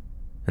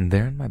 And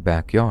there in my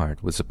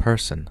backyard was a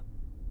person.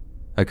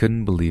 I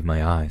couldn't believe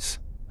my eyes.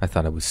 I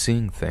thought I was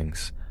seeing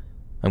things.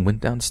 I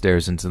went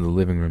downstairs into the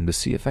living room to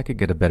see if I could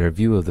get a better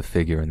view of the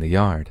figure in the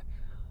yard.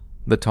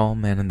 The tall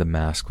man in the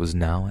mask was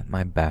now at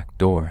my back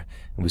door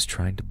and was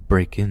trying to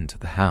break into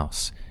the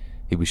house.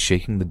 He was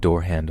shaking the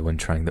door handle and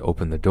trying to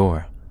open the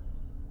door.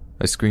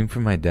 I screamed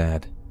for my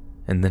dad,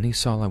 and then he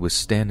saw I was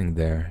standing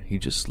there. He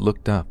just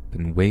looked up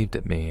and waved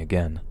at me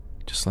again,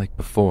 just like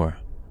before.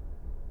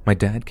 My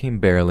dad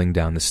came barreling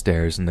down the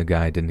stairs and the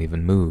guy didn't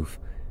even move.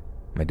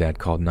 My dad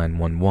called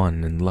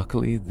 911, and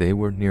luckily they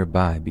were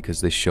nearby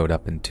because they showed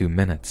up in 2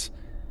 minutes.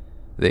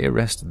 They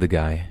arrested the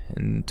guy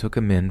and took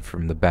him in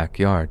from the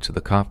backyard to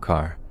the cop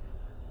car.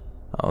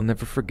 I'll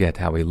never forget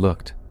how he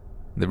looked.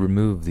 They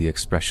removed the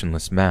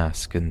expressionless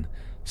mask, and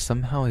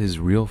somehow his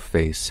real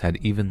face had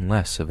even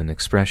less of an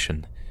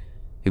expression.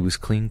 He was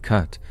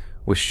clean-cut,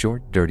 with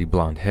short, dirty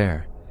blonde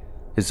hair.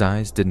 His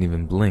eyes didn't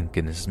even blink,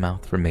 and his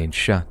mouth remained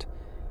shut.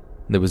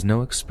 There was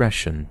no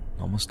expression,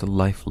 almost a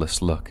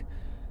lifeless look.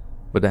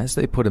 But as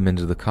they put him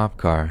into the cop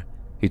car,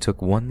 he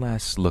took one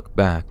last look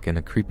back, and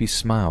a creepy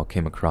smile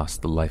came across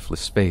the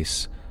lifeless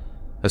face.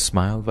 A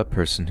smile of a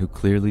person who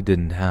clearly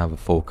didn't have a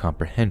full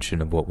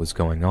comprehension of what was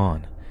going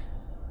on.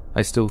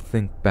 I still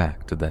think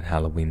back to that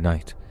Halloween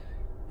night,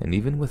 and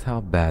even with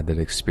how bad that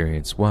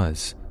experience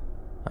was,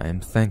 I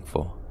am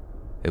thankful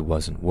it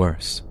wasn't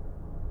worse.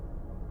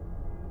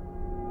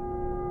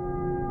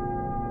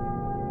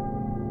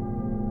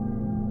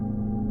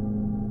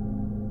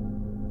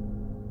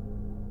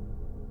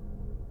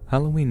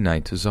 Halloween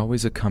night is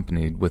always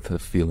accompanied with a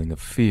feeling of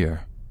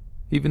fear,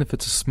 even if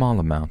it's a small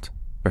amount.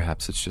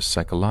 Perhaps it's just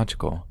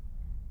psychological,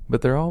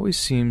 but there always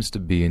seems to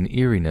be an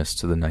eeriness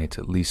to the night,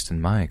 at least in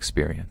my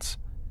experience.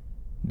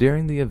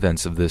 During the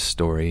events of this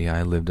story,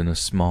 I lived in a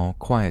small,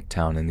 quiet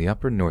town in the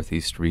upper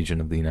northeast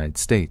region of the United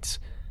States.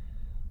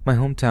 My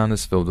hometown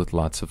is filled with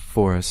lots of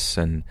forests,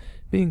 and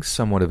being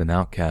somewhat of an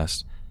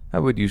outcast, I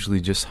would usually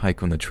just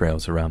hike on the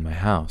trails around my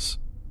house.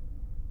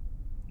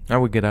 I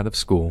would get out of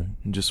school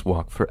and just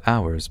walk for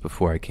hours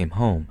before I came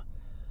home.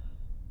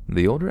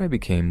 The older I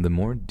became, the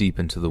more deep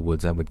into the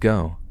woods I would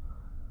go.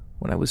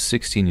 When I was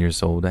 16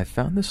 years old, I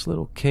found this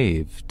little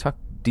cave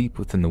tucked deep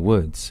within the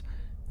woods.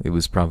 It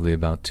was probably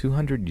about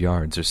 200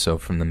 yards or so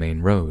from the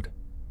main road.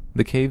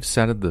 The cave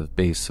sat at the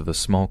base of a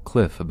small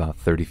cliff about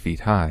 30 feet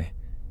high.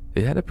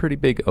 It had a pretty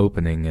big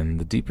opening, and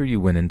the deeper you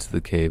went into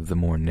the cave, the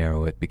more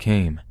narrow it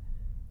became.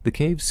 The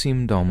cave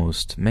seemed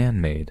almost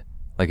man-made,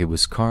 like it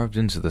was carved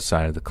into the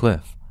side of the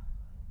cliff.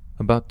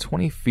 About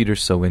 20 feet or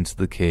so into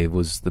the cave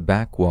was the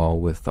back wall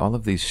with all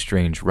of these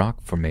strange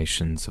rock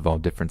formations of all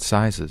different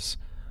sizes.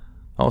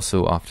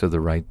 Also, off to the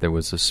right, there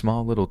was a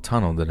small little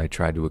tunnel that I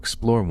tried to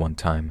explore one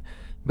time,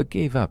 but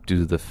gave up due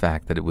to the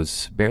fact that it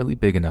was barely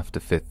big enough to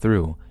fit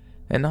through,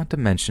 and not to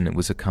mention it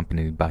was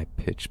accompanied by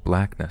pitch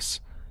blackness.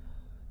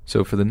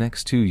 So for the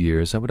next 2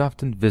 years, I would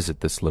often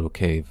visit this little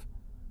cave.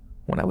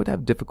 When I would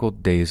have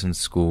difficult days in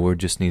school or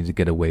just needed to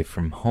get away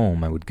from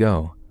home, I would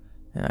go.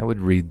 And I would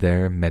read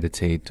there,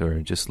 meditate,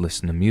 or just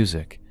listen to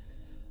music.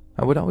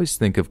 I would always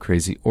think of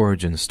crazy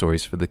origin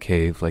stories for the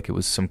cave like it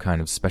was some kind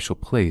of special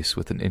place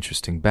with an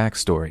interesting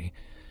backstory.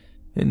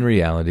 In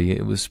reality,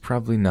 it was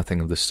probably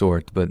nothing of the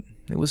sort, but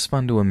it was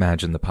fun to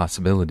imagine the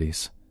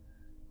possibilities.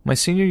 My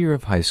senior year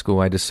of high school,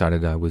 I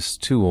decided I was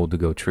too old to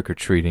go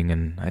trick-or-treating,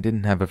 and I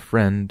didn't have a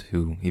friend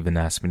who even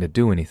asked me to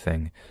do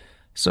anything,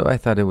 so I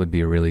thought it would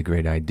be a really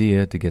great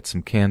idea to get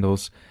some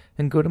candles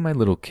and go to my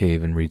little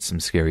cave and read some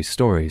scary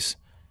stories.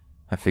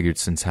 I figured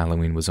since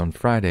Halloween was on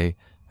Friday,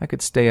 I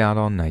could stay out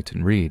all night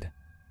and read.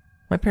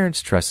 My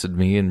parents trusted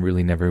me and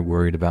really never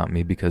worried about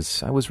me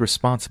because I was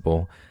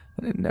responsible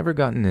and had never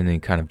gotten in any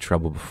kind of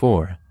trouble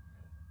before.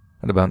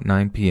 At about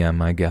 9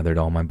 p.m., I gathered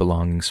all my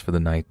belongings for the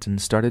night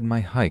and started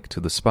my hike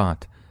to the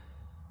spot.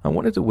 I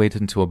wanted to wait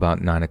until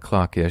about 9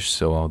 o'clock-ish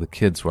so all the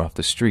kids were off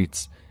the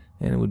streets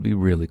and it would be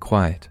really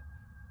quiet.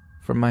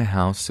 From my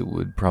house, it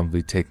would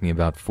probably take me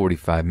about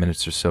 45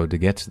 minutes or so to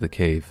get to the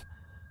cave.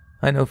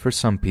 I know for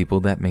some people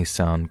that may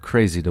sound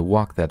crazy to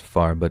walk that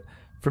far, but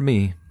For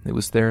me, it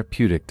was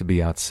therapeutic to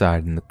be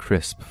outside in the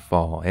crisp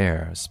fall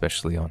air,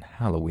 especially on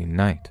Halloween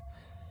night.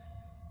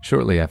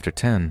 Shortly after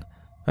 10,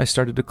 I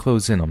started to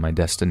close in on my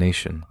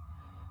destination.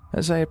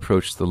 As I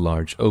approached the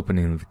large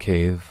opening of the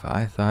cave,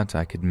 I thought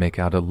I could make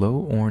out a low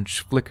orange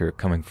flicker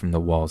coming from the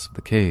walls of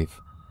the cave.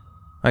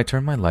 I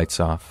turned my lights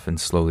off and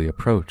slowly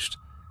approached.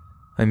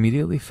 I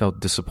immediately felt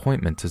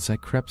disappointment as I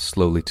crept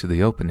slowly to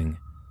the opening.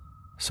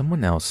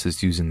 Someone else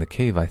is using the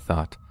cave, I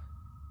thought.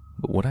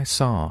 But what I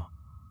saw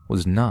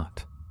was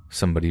not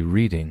somebody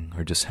reading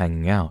or just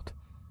hanging out.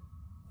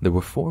 There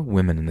were 4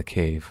 women in the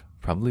cave,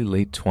 probably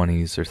late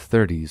 20s or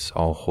 30s,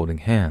 all holding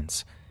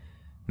hands.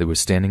 They were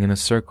standing in a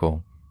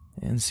circle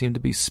and seemed to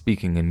be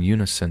speaking in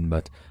unison,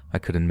 but I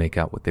couldn't make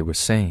out what they were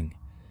saying.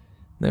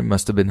 There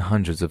must have been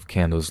hundreds of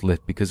candles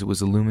lit because it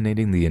was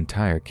illuminating the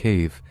entire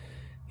cave,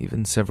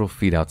 even several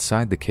feet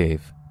outside the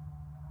cave.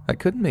 I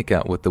couldn't make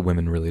out what the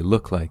women really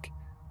looked like,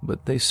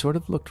 but they sort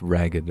of looked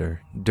ragged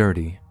or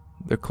dirty,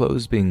 their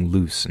clothes being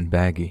loose and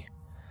baggy.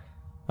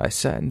 I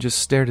sat and just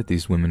stared at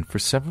these women for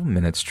several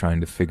minutes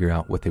trying to figure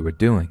out what they were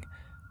doing,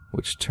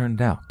 which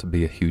turned out to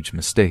be a huge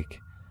mistake.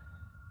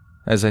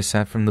 As I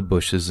sat from the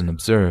bushes and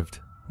observed,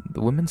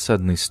 the women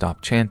suddenly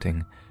stopped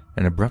chanting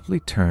and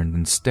abruptly turned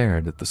and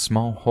stared at the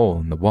small hole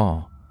in the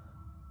wall.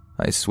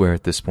 I swear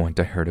at this point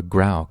I heard a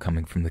growl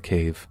coming from the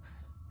cave,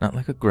 not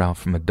like a growl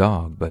from a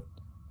dog, but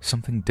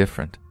something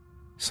different,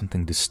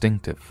 something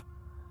distinctive.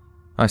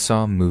 I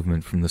saw a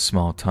movement from the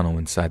small tunnel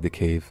inside the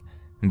cave,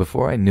 and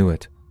before I knew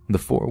it, the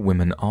 4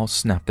 women all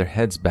snapped their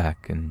heads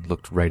back and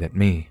looked right at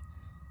me,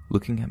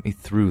 looking at me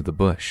through the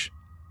bush.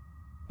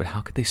 But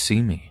how could they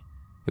see me?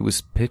 It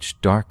was pitch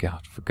dark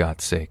out, for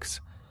God's sakes.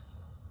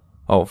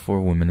 All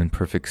 4 women in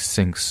perfect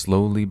sync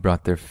slowly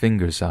brought their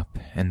fingers up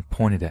and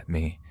pointed at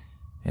me,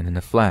 and in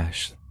a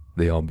flash,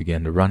 they all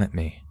began to run at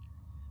me.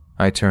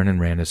 I turned and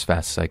ran as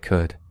fast as I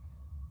could.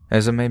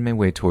 As I made my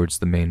way towards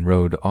the main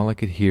road, all I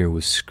could hear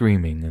was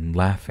screaming and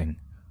laughing.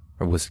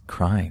 Or was it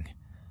crying?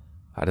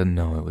 I didn't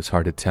know, it was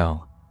hard to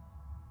tell.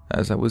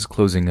 As I was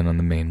closing in on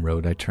the main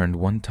road, I turned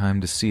one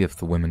time to see if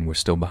the women were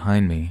still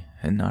behind me,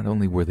 and not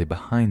only were they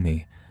behind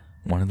me,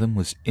 one of them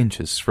was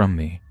inches from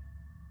me.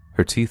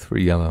 Her teeth were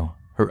yellow,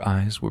 her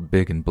eyes were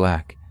big and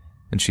black,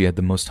 and she had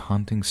the most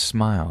haunting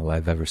smile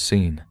I've ever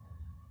seen.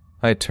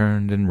 I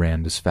turned and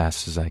ran as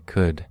fast as I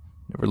could,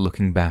 never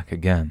looking back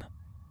again.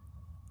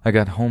 I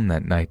got home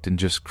that night and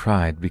just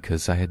cried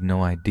because I had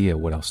no idea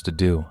what else to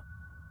do.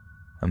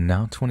 I'm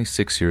now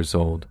 26 years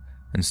old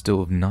and still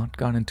have not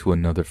gone into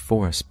another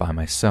forest by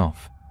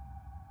myself.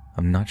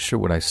 I'm not sure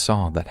what I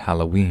saw that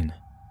Halloween.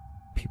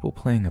 People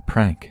playing a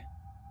prank.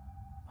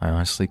 I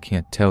honestly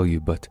can't tell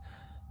you, but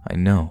I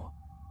know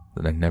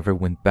that I never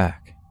went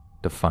back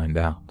to find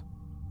out.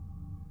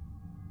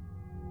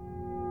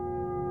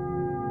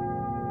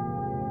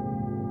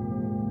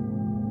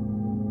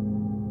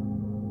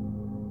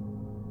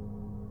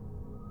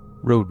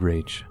 Road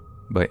Rage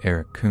by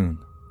Eric Kuhn.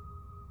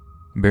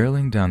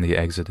 Barreling down the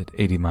exit at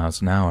 80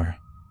 miles an hour,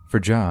 for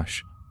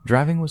Josh,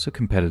 driving was a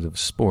competitive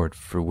sport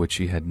for which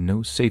he had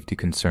no safety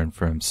concern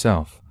for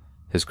himself,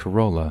 his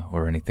Corolla,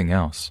 or anything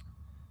else.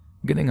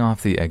 Getting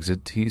off the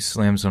exit, he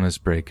slams on his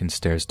brake and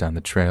stares down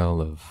the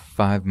trail of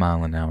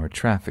 5-mile-an-hour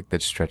traffic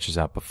that stretches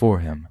out before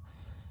him.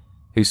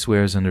 He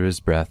swears under his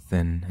breath,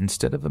 and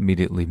instead of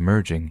immediately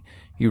merging,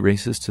 he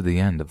races to the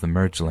end of the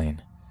merge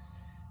lane.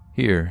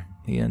 Here,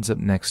 he ends up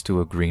next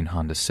to a green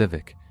Honda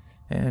Civic,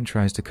 and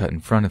tries to cut in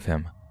front of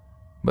him,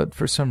 but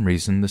for some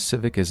reason the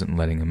Civic isn't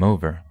letting him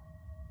over.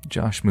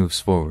 Josh moves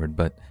forward,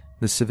 but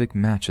the Civic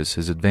matches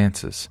his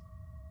advances.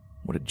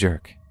 What a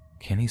jerk.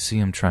 Can he see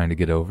him trying to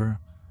get over?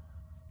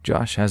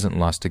 Josh hasn't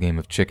lost a game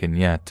of chicken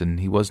yet, and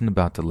he wasn't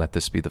about to let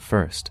this be the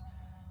first.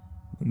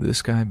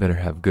 This guy better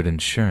have good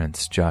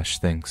insurance, Josh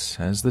thinks,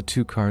 as the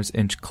 2 cars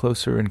inch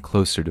closer and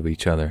closer to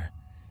each other.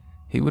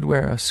 He would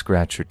wear a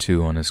scratch or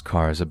 2 on his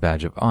car as a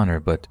badge of honor,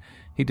 but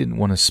he didn't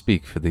want to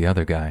speak for the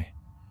other guy.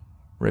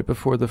 Right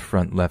before the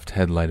front left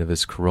headlight of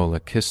his Corolla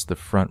kissed the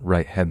front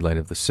right headlight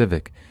of the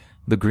Civic,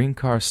 the green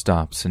car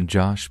stops and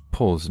Josh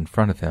pulls in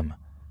front of him.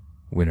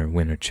 Winner,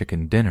 winner,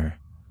 chicken dinner.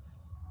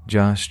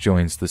 Josh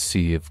joins the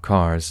sea of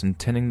cars,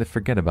 intending to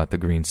forget about the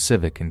green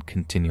Civic and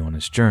continue on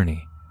his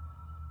journey.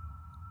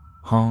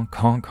 Honk,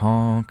 honk,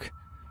 honk.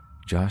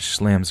 Josh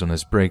slams on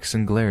his brakes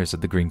and glares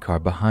at the green car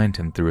behind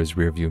him through his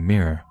rearview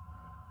mirror.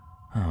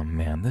 Oh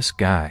man, this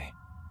guy.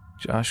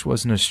 Josh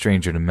wasn't a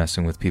stranger to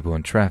messing with people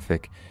in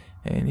traffic,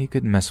 and he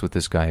could mess with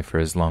this guy for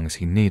as long as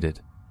he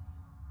needed.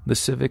 The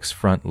Civic's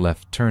front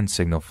left turn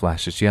signal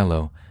flashes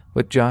yellow,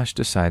 but Josh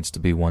decides to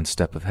be one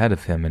step ahead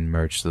of him and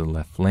merge to the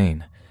left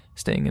lane,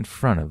 staying in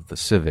front of the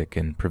Civic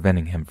and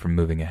preventing him from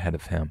moving ahead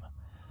of him.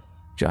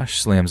 Josh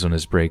slams on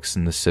his brakes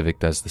and the Civic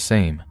does the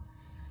same.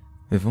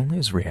 If only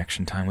his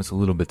reaction time was a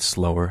little bit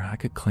slower, I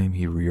could claim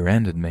he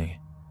rear-ended me.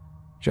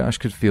 Josh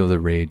could feel the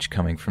rage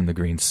coming from the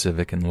green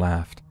Civic and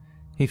laughed.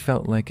 He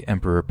felt like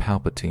Emperor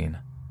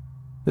Palpatine.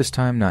 This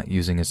time, not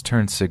using his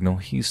turn signal,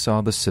 he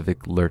saw the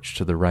Civic lurch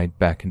to the right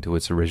back into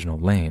its original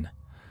lane.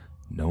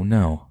 No,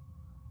 no.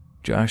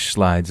 Josh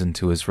slides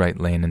into his right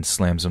lane and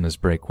slams on his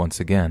brake once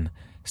again,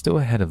 still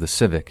ahead of the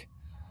Civic.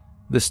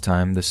 This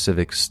time, the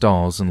Civic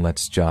stalls and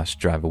lets Josh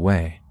drive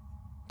away.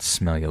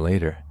 Smell you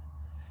later.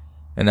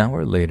 An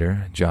hour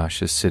later,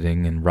 Josh is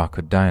sitting in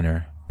Rockwood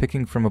Diner,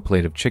 picking from a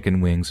plate of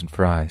chicken wings and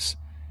fries.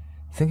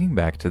 Thinking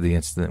back to the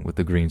incident with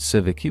the green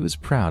Civic, he was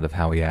proud of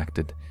how he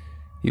acted.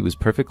 He was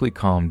perfectly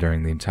calm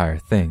during the entire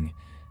thing.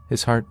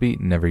 His heartbeat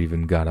never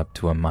even got up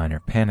to a minor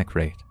panic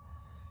rate.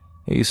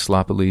 He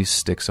sloppily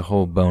sticks a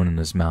whole bone in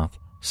his mouth,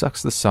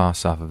 sucks the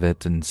sauce off of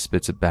it, and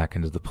spits it back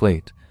into the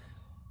plate.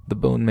 The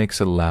bone makes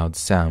a loud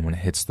sound when it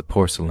hits the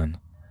porcelain.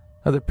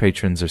 Other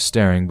patrons are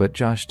staring, but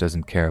Josh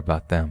doesn't care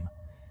about them.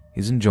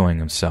 He's enjoying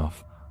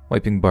himself,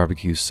 wiping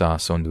barbecue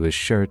sauce onto his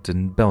shirt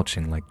and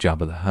belching like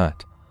Jabba the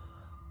Hutt.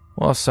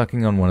 While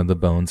sucking on one of the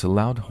bones, a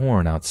loud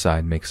horn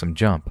outside makes him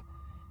jump,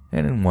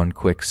 and in one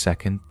quick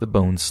second, the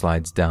bone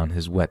slides down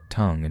his wet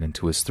tongue and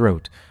into his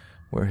throat,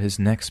 where his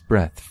next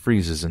breath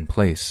freezes in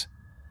place.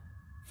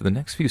 For the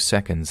next few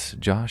seconds,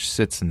 Josh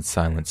sits in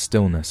silent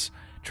stillness,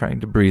 trying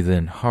to breathe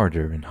in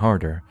harder and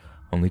harder,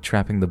 only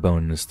trapping the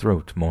bone in his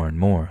throat more and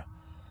more.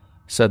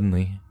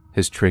 Suddenly,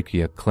 his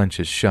trachea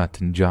clenches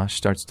shut and Josh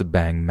starts to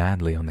bang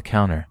madly on the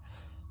counter.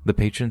 The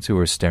patrons who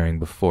were staring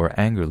before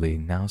angrily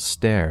now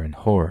stare in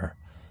horror.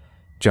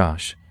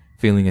 Josh,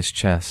 feeling his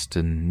chest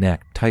and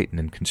neck tighten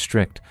and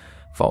constrict,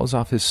 falls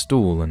off his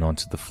stool and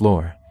onto the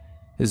floor.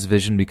 His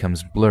vision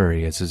becomes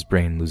blurry as his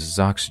brain loses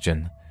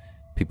oxygen.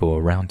 People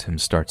around him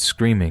start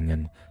screaming,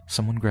 and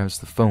someone grabs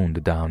the phone to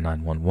dial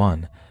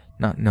 911,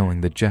 not knowing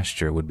the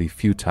gesture would be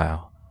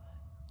futile.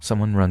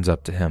 Someone runs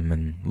up to him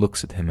and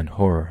looks at him in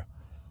horror.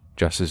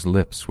 Josh's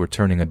lips were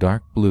turning a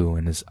dark blue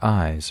and his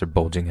eyes are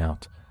bulging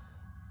out.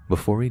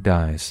 Before he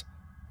dies,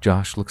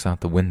 Josh looks out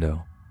the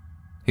window.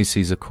 He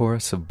sees a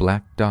chorus of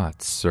black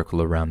dots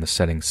circle around the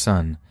setting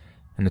sun,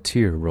 and a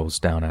tear rolls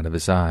down out of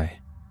his eye.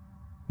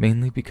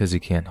 Mainly because he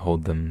can't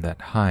hold them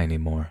that high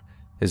anymore,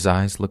 his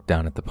eyes look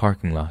down at the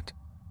parking lot.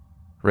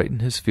 Right in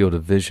his field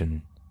of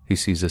vision, he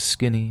sees a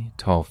skinny,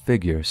 tall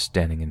figure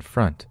standing in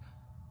front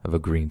of a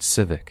green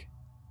Civic.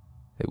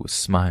 It was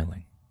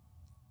smiling.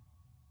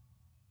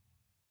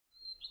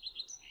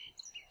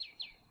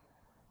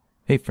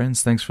 Hey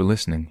friends, thanks for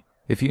listening.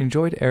 If you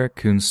enjoyed Eric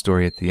Kuhn's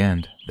story at the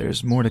end,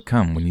 there's more to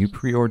come when you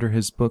pre-order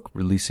his book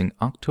releasing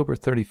October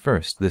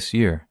 31st this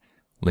year.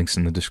 Links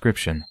in the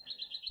description.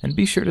 And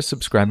be sure to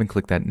subscribe and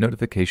click that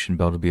notification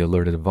bell to be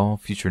alerted of all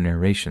future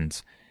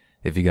narrations.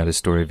 If you got a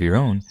story of your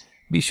own,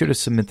 be sure to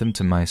submit them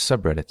to my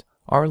subreddit,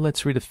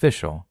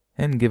 r/letsreadofficial,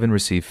 and give and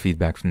receive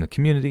feedback from the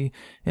community,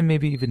 and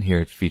maybe even hear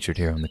it featured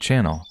here on the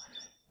channel.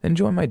 And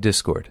join my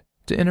Discord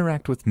to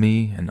interact with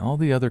me and all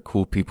the other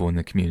cool people in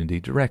the community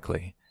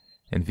directly.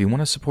 And if you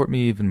want to support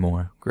me even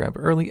more, grab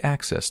early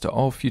access to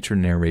all future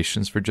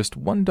narrations for just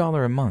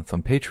 $1 a month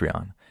on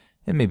Patreon,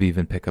 and maybe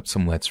even pick up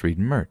some Let's Read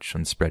merch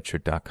on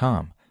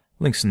Spreadshirt.com.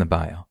 Links in the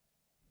bio.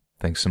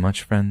 Thanks so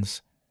much,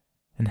 friends,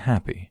 and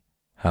happy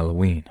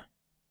Halloween.